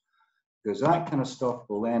nonsense. Because that kind of stuff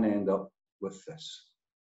will then end up with this.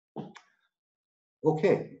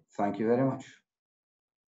 Okay, thank you very much.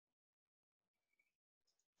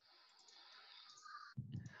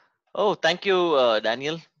 Oh, thank you,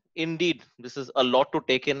 Daniel. Indeed, this is a lot to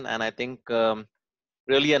take in, and I think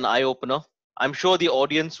really an eye-opener. I'm sure the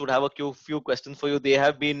audience would have a few questions for you. They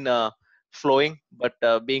have been flowing, but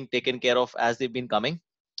being taken care of as they've been coming.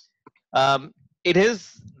 It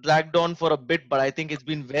has dragged on for a bit, but I think it's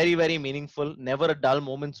been very, very meaningful. Never a dull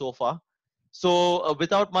moment so far. So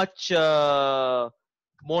without much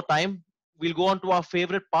more time, we'll go on to our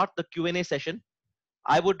favorite part, the Q&A session.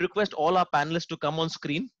 I would request all our panelists to come on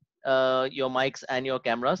screen, your mics and your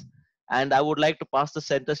cameras. And I would like to pass the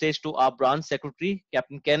center stage to our branch secretary,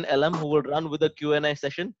 Captain Ken LM, who will run with the Q&A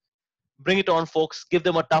session. Bring it on, folks. Give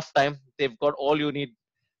them a tough time. They've got all you need.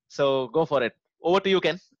 So go for it. Over to you,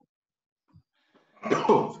 Ken.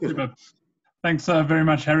 Super. Thanks very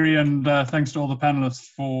much, Harry, and thanks to all the panelists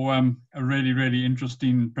for a really, really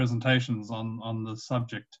interesting presentations on the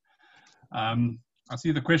subject. I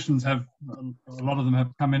see the questions have, a lot of them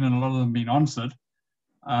have come in and a lot of them been answered.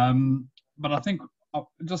 But I think I'd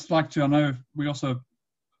just like to, I know we also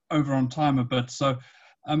over on time a bit. So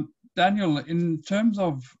Daniel, in terms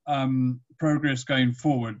of progress going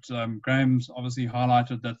forward, Graham's obviously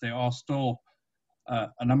highlighted that there are still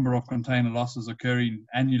a number of container losses occurring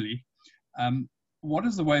annually. What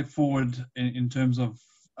is the way forward in terms of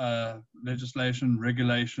legislation,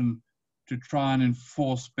 regulation, to try and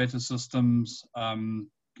enforce better systems?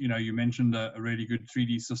 You know, you mentioned a really good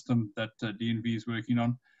 3D system that DNV is working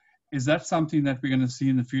on. Is that something that we're going to see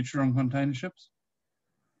in the future on container ships?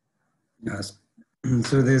 Yes.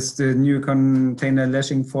 So there's the new container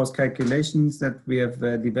lashing force calculations that we have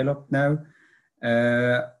developed now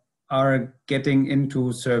are getting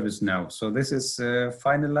into service now. So this is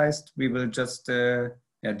finalized. We will just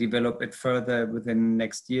develop it further within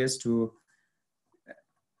next years to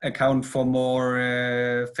account for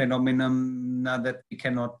more phenomena that we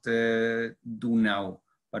cannot do now.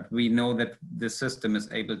 But we know that the system is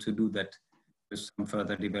able to do that with some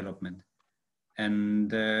further development.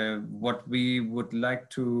 And what we would like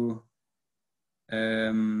to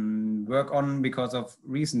work on, because of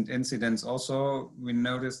recent incidents also, we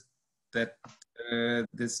noticed that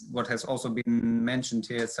this, what has also been mentioned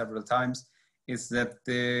here several times, is that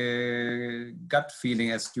the gut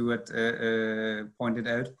feeling, as Stuart pointed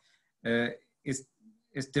out, is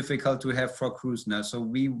difficult to have for crews now. So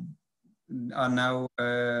we are now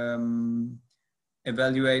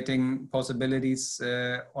evaluating possibilities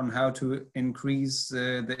on how to increase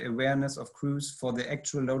the awareness of crews for the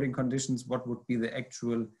actual loading conditions. What would be the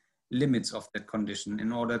actual limits of that condition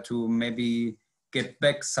in order to maybe get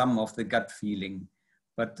back some of the gut feeling.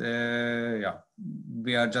 But yeah,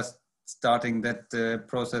 we are just starting that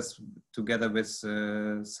process together with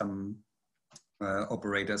some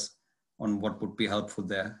operators on what would be helpful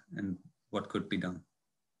there and what could be done.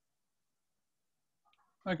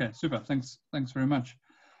 Okay, super. Thanks very much.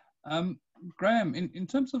 Graham, in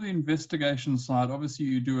terms of the investigation side, obviously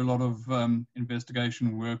you do a lot of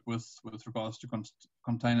investigation work with regards to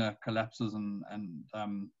container collapses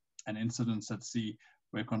and incidents at sea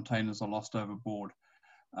where containers are lost overboard.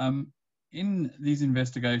 In these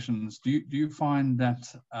investigations, do you find that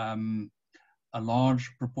a large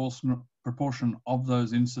proportion of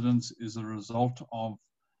those incidents is a result of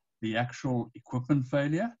the actual equipment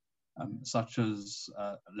failure, such as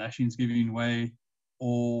lashings giving way,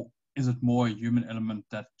 or is it more a human element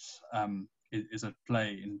that is at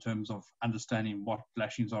play in terms of understanding what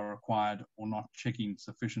lashings are required or not checking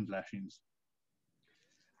sufficient lashings?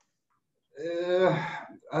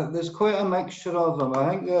 There's quite a mixture of them. I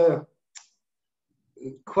think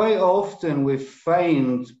quite often we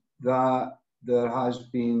find that there has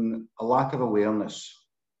been a lack of awareness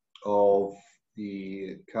of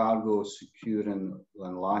the cargo securing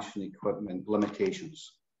and lashing equipment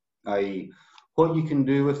limitations, i.e. what you can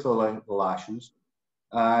do with the lashings,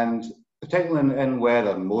 and particularly in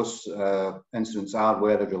weather. Most incidents are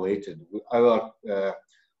weather related. Our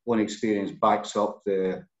own experience backs up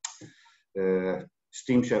the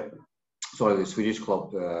steamship, sorry, the Swedish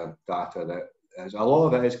Club data, that a lot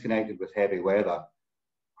of it is connected with heavy weather,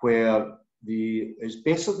 where it's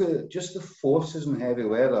basically just the forces in heavy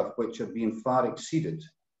weather which are being far exceeded,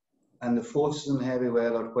 and the forces in heavy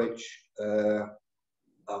weather which are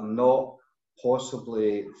not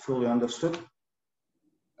possibly fully understood,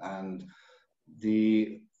 and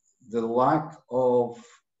the lack of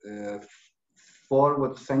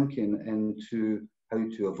forward thinking into how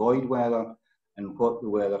to avoid weather and what the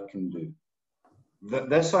weather can do.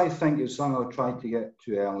 This, I think, is something I tried to get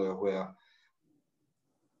to earlier, where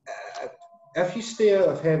if you stay out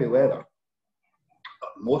of heavy weather,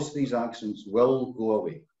 most of these accidents will go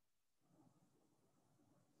away.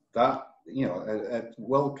 That, you know, it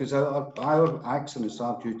will, because our accidents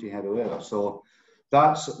are due to heavy weather. So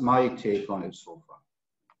that's my take on it so far.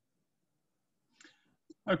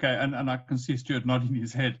 Okay, and I can see Stuart nodding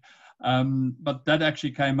his head. But that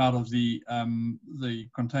actually came out of the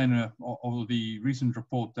container or the recent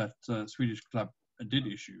report that Swedish Club did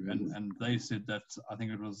issue, and they said that, I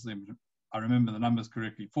think it was, I remember the numbers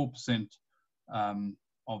correctly, 4%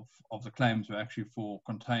 of the claims were actually for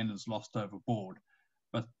containers lost overboard,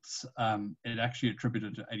 but it actually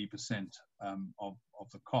attributed to 80% of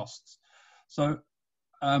the costs. So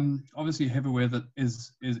obviously heavy weather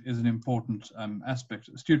is an important aspect.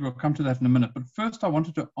 Stuart, we'll come to that in a minute, but first I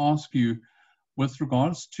wanted to ask you with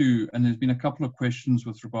regards to, and there's been a couple of questions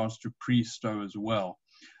with regards to pre-stow as well.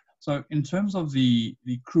 So in terms of the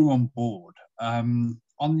crew on board,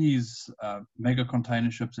 on these mega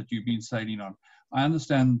container ships that you've been sailing on, I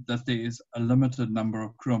understand that there is a limited number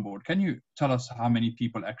of crew on board. Can you tell us how many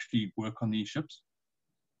people actually work on these ships?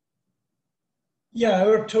 Yeah,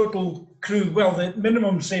 our total crew, well, the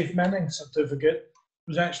minimum safe manning certificate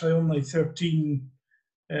was actually only 13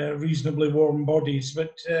 reasonably warm bodies,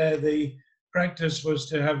 but the practice was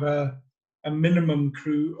to have a minimum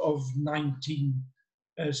crew of 19.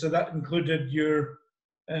 So that included your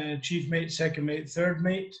chief mate, second mate, third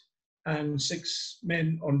mate, and 6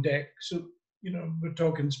 men on deck. So, you know, we're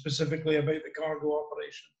talking specifically about the cargo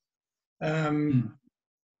operation.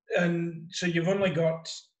 And so you've only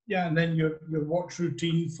got, yeah, and then your watch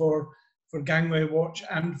routine for gangway watch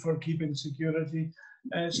and for keeping security.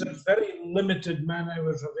 So it's very limited man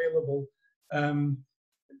hours available.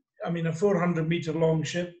 I mean, a 400-meter long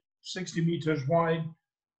ship, 60 meters wide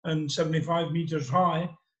and 75 meters high,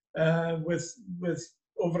 with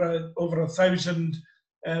over 1,000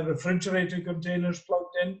 refrigerator containers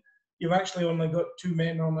plugged in, you've actually only got 2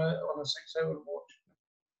 men on a 6-hour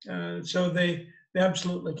watch. So they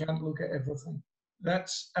absolutely can't look at everything.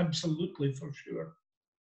 That's absolutely for sure.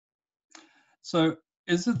 So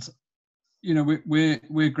is it, you know,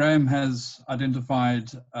 where Graham has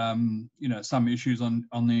identified, you know, some issues on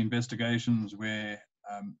the investigations where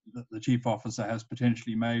the chief officer has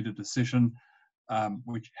potentially made a decision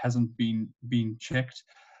which hasn't been checked,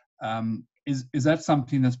 is that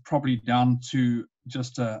something that's probably down to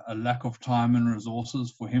just a lack of time and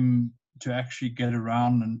resources for him to actually get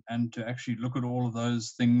around and to actually look at all of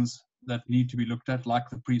those things that need to be looked at, like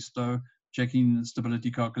the pre-stow, checking the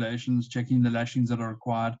stability calculations, checking the lashings that are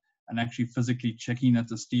required, and actually physically checking that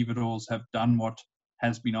the stevedores have done what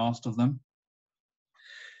has been asked of them?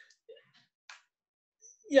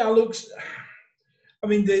 Yeah, look, I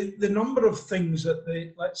mean, the number of things that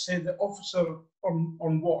let's say the officer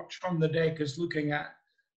on watch on the deck is looking at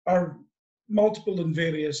are multiple and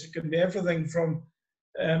various. It can be everything from,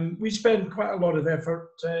 we spend quite a lot of effort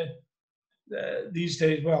these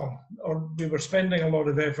days, or we were spending a lot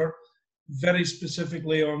of effort very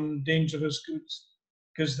specifically on dangerous goods,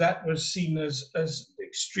 because that was seen as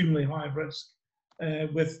extremely high risk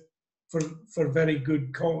for very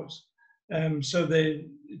good cause. So the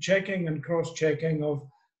checking and cross-checking of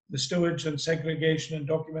the stowage and segregation and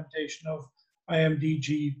documentation of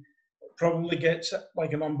IMDG probably gets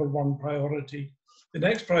like a #1 priority. The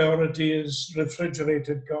next priority is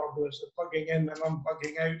refrigerated cargoes, the plugging in and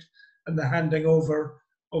unplugging out, and the handing over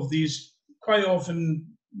of these quite often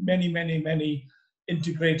many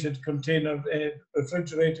integrated container,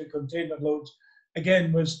 refrigerated container loads,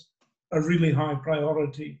 again, was a really high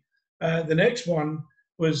priority. The next one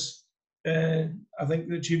was, I think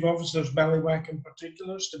the Chief Officer's ballywhack in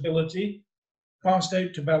particular, stability, passed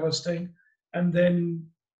out to ballasting, and then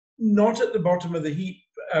not at the bottom of the heap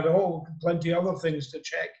at all, plenty other things to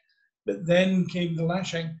check, but then came the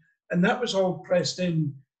lashing, and that was all pressed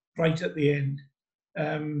in right at the end.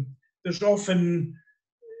 There's often,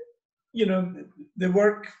 you know, they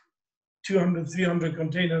work 200, 300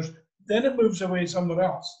 containers, then it moves away somewhere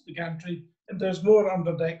else, the gantry, and there's more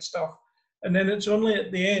underdeck stuff. And then it's only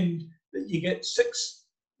at the end that you get 6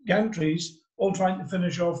 gantries all trying to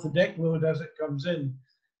finish off the deck load as it comes in.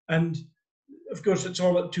 And of course, it's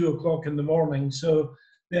all at 2 o'clock in the morning. So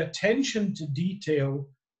the attention to detail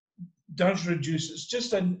does reduce. It's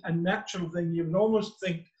just a natural thing. You would almost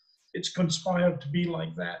think it's conspired to be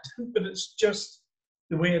like that, but it's just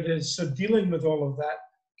the way it is. So dealing with all of that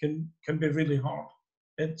can be really hard.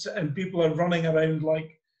 And people are running around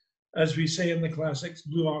like, as we say in the classics,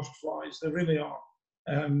 blue-arsed flies. They really are.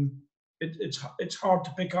 It's hard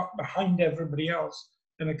to pick up behind everybody else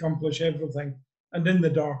and accomplish everything. And in the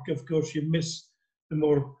dark, of course, you miss the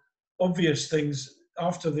more obvious things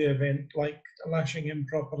after the event, like lashing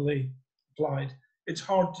improperly applied. It's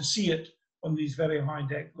hard to see it on these very high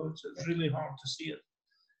deck loads. It's really hard to see it.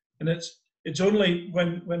 And it's only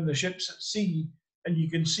when the ship's at sea and you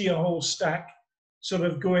can see a whole stack sort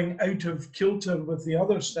of going out of kilter with the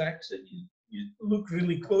other stacks that you look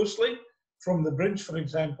really closely from the bridge, for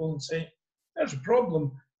example, and say, there's a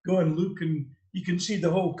problem. Go and look, and you can see the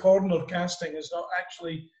whole corner casting is not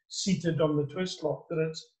actually seated on the twist lock, that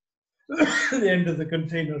it's the end of the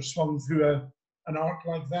container swung through an arc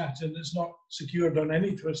like that, and it's not secured on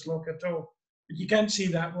any twist lock at all. But you can't see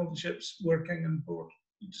that while the ship's working on board.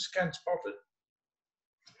 You just can't spot it.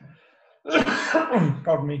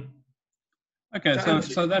 Pardon me. Okay,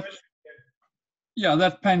 so that, yeah,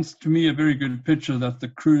 that paints to me a very good picture that the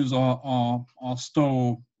crews are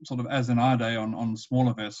still sort of, as in our day on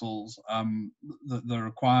smaller vessels, the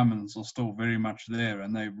requirements are still very much there,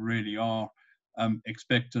 and they really are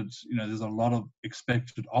expected. You know, there's a lot of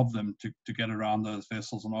expected of them to get around those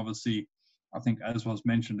vessels, and obviously, I think, as was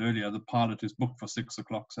mentioned earlier, the pilot is booked for 6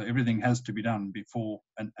 o'clock, so everything has to be done before,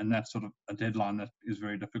 and that's sort of a deadline that is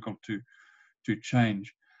very difficult to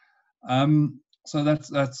change. So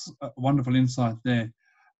that's a wonderful insight there.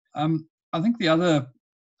 I think the other,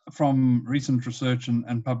 from recent research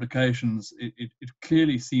and publications, it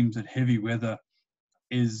clearly seems that heavy weather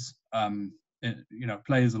is, you know,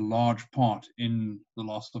 plays a large part in the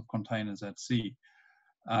loss of containers at sea.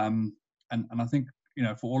 And I think, you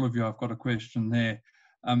know, for all of you, I've got a question there.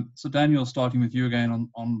 So Daniel, starting with you again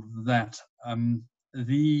on that,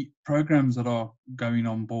 the programs that are going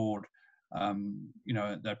on board, you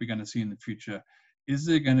know, that we're going to see in the future, is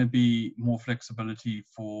there going to be more flexibility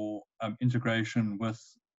for integration with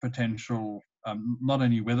potential, not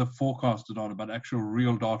only weather forecasted data, but actual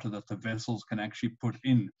real data that the vessels can actually put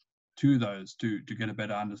in to those to get a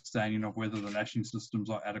better understanding of whether the lashing systems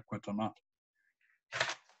are adequate or not?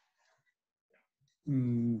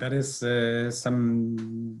 That is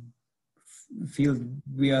some field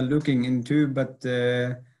we are looking into, but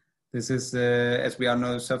this is, as we are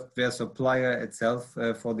no software supplier itself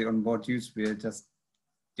for the onboard use, we are just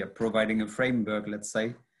providing a framework, let's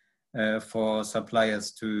say, for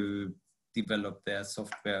suppliers to develop their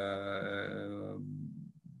software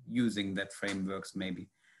using that frameworks maybe.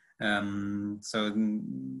 So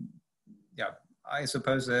yeah, I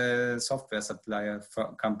suppose a software supplier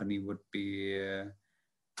company would be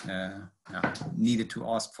needed to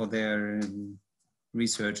ask for their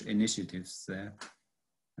research initiatives there.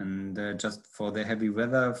 And just for the heavy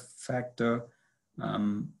weather factor,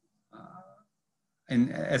 and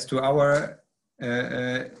as to our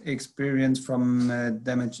experience from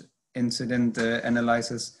damage incident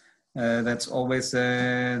analysis, that's always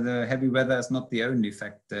the heavy weather is not the only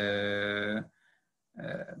factor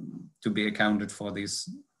to be accounted for these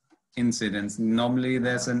incidents. Normally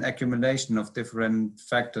there's an accumulation of different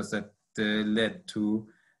factors that led to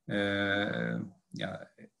the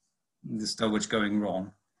stowage going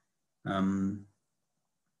wrong.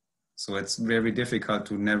 So it's very difficult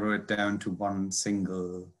to narrow it down to one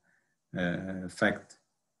single fact.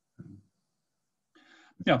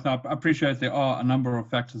 Yeah, I appreciate there are a number of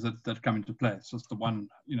factors that come into play. It's just the one,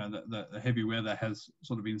 you know, the heavy weather has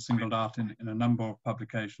sort of been singled out in a number of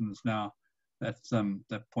publications now.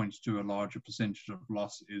 That points to a larger percentage of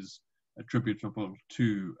loss is attributable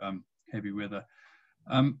to heavy weather.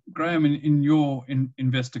 Graham, in your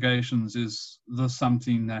investigations, is this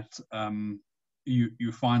something that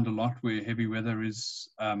you find a lot where heavy weather is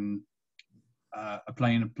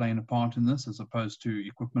playing a part in this, as opposed to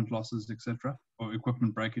equipment losses, etc., or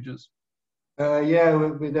equipment breakages? Yeah,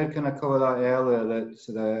 we did kind of cover that earlier.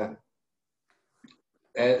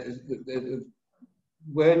 That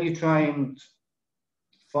when you try and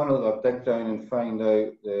funnel or dig down and find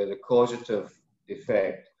out the causative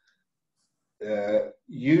effect,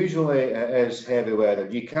 usually it is heavy weather.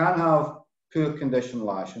 You can have poor condition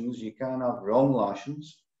lashings, you can have wrong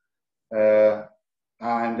lashings,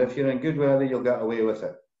 and if you're in good weather, you'll get away with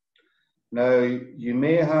it. Now, you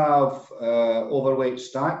may have overweight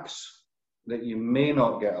stacks that you may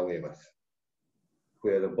not get away with,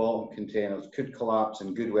 where the bottom containers could collapse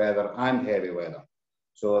in good weather and heavy weather.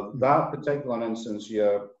 So that particular instance,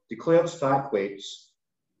 your declared stack weights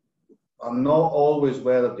are not always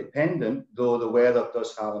weather dependent, though the weather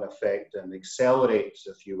does have an effect and accelerates,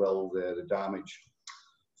 if you will, the damage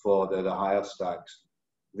for the higher stacks.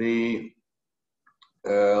 The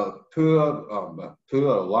poor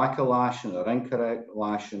or lack of lashing, or incorrect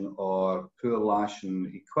lashing, or poor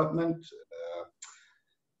lashing equipment,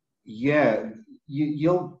 yeah,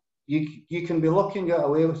 you can be lucky and get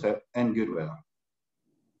away with it in good weather.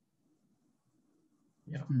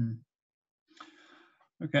 Yeah.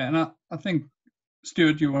 Okay, and I think,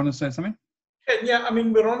 Stuart, do you want to say something? Yeah, I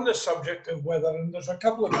mean, we're on the subject of weather, and there's a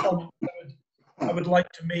couple of comments I would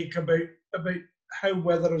like to make about how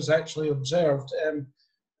weather is actually observed.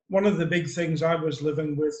 One of the big things I was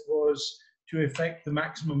living with was to effect the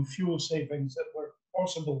maximum fuel savings that were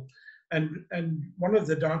possible. And one of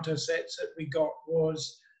the data sets that we got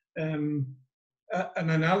was an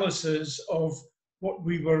analysis of what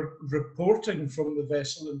we were reporting from the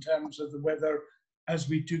vessel in terms of the weather as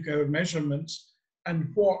we took our measurements,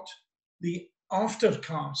 and what the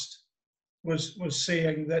aftercast was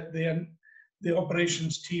saying that the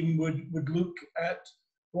operations team would look at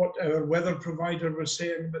what our weather provider was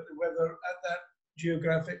saying about the weather at that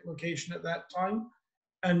geographic location at that time.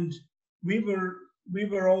 And we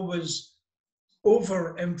were always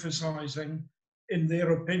overemphasizing, in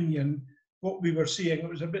their opinion, what we were seeing. It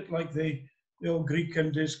was a bit like the old Greek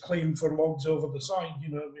and his claim for logs over the side, you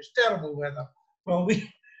know, it was terrible weather. Well,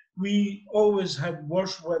 we always had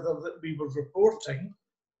worse weather that we were reporting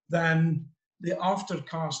than the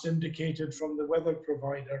aftercast indicated from the weather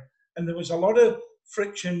provider. And there was a lot of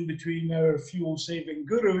friction between our fuel saving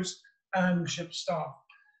gurus and ship staff.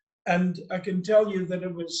 And I can tell you that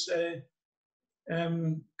it was,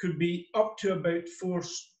 could be up to about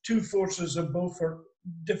two forces of Beaufort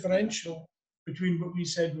differential between what we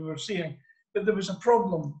said we were seeing. But there was a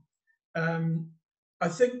problem. I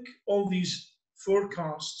think all these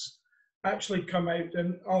forecasts actually come out,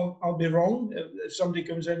 and I'll be wrong. If somebody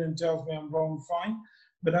comes in and tells me I'm wrong, fine.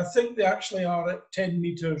 But I think they actually are at 10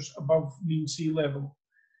 meters above mean sea level,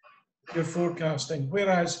 they're forecasting.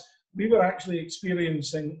 Whereas we were actually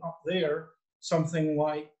experiencing up there something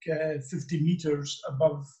like 50 meters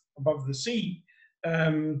above the sea,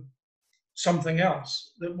 something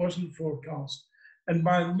else that wasn't forecast. And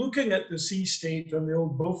by looking at the sea state on the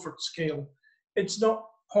old Beaufort scale, it's not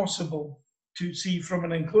possible to see from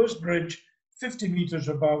an enclosed bridge 50 meters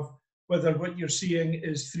above whether what you're seeing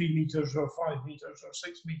is 3 meters or 5 meters or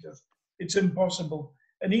 6 meters. It's impossible.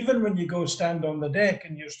 And even when you go stand on the deck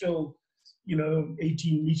and you're still, you know,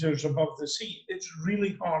 18 meters above the sea, it's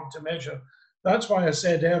really hard to measure. That's why I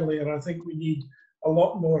said earlier, I think we need a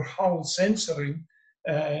lot more hull sensoring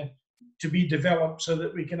to be developed so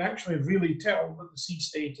that we can actually really tell what the sea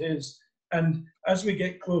state is. And as we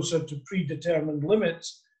get closer to predetermined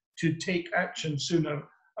limits, to take action sooner.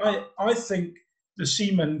 I think the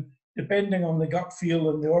seamen, depending on the gut feel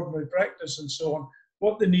and the ordinary practice and so on,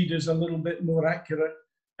 what they need is a little bit more accurate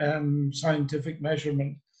scientific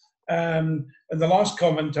measurement. And the last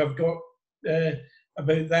comment I've got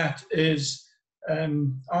about that is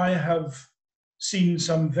I have seen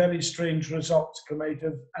some very strange results come out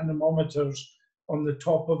of anemometers on the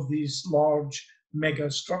top of these large mega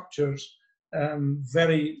structures.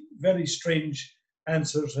 Very, very strange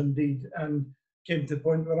answers indeed, and came to the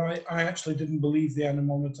point where I actually didn't believe the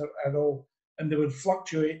anemometer at all, and they would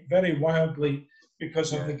fluctuate very wildly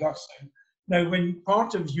because of the gusting. Now, when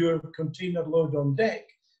part of your container load on deck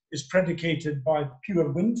is predicated by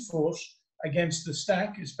pure wind force against the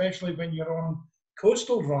stack, especially when you're on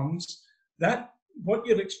coastal runs, that what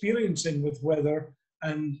you're experiencing with weather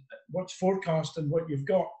and what's forecast and what you've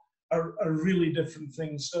got are really different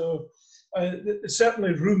things. So there's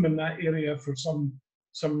certainly room in that area for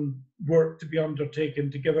some work to be undertaken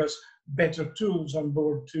to give us better tools on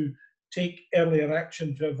board to take earlier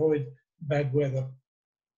action to avoid bad weather.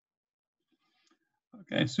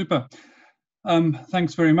 Okay, super.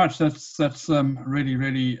 Thanks very much. That's really,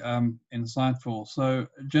 really insightful. So,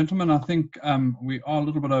 gentlemen, I think we are a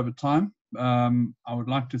little bit over time. I would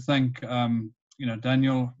like to thank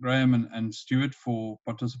Daniel, Graham, and Stuart for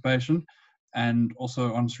participation, and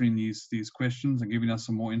also answering these questions and giving us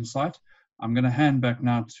some more insight. I'm going to hand back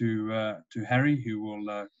now to Harry, who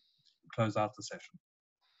will close out the session.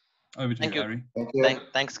 Over to you, Harry. Thank you.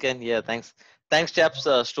 Thanks, Ken. Yeah, thanks, chaps,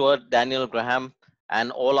 Stuart, Daniel, Graham,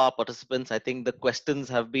 and all our participants. I think the questions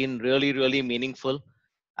have been really, really meaningful,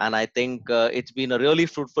 and I think it's been a really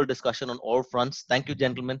fruitful discussion on all fronts. Thank you,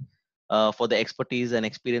 gentlemen, for the expertise and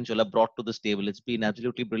experience you have brought to this table. It's been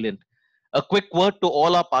absolutely brilliant. A quick word to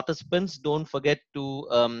all our participants: don't forget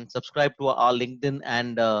to subscribe to our LinkedIn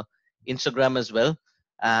and Instagram as well.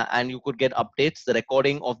 And you could get updates. The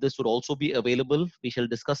recording of this would also be available. We shall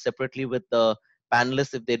discuss separately with the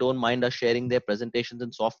panelists if they don't mind us sharing their presentations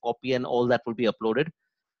in soft copy, and all that will be uploaded.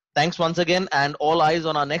 Thanks once again, and all eyes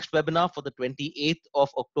on our next webinar for the 28th of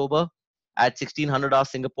October at 1600 hours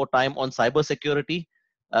Singapore time on cybersecurity.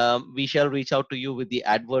 We shall reach out to you with the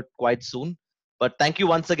advert quite soon. But thank you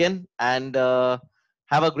once again, and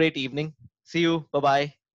have a great evening. See you.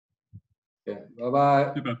 Bye-bye. Yeah,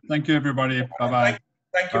 bye-bye. Super. Thank you, everybody. Bye-bye.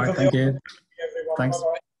 Thank you. Thank you. Everyone. Thanks.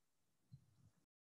 Bye-bye.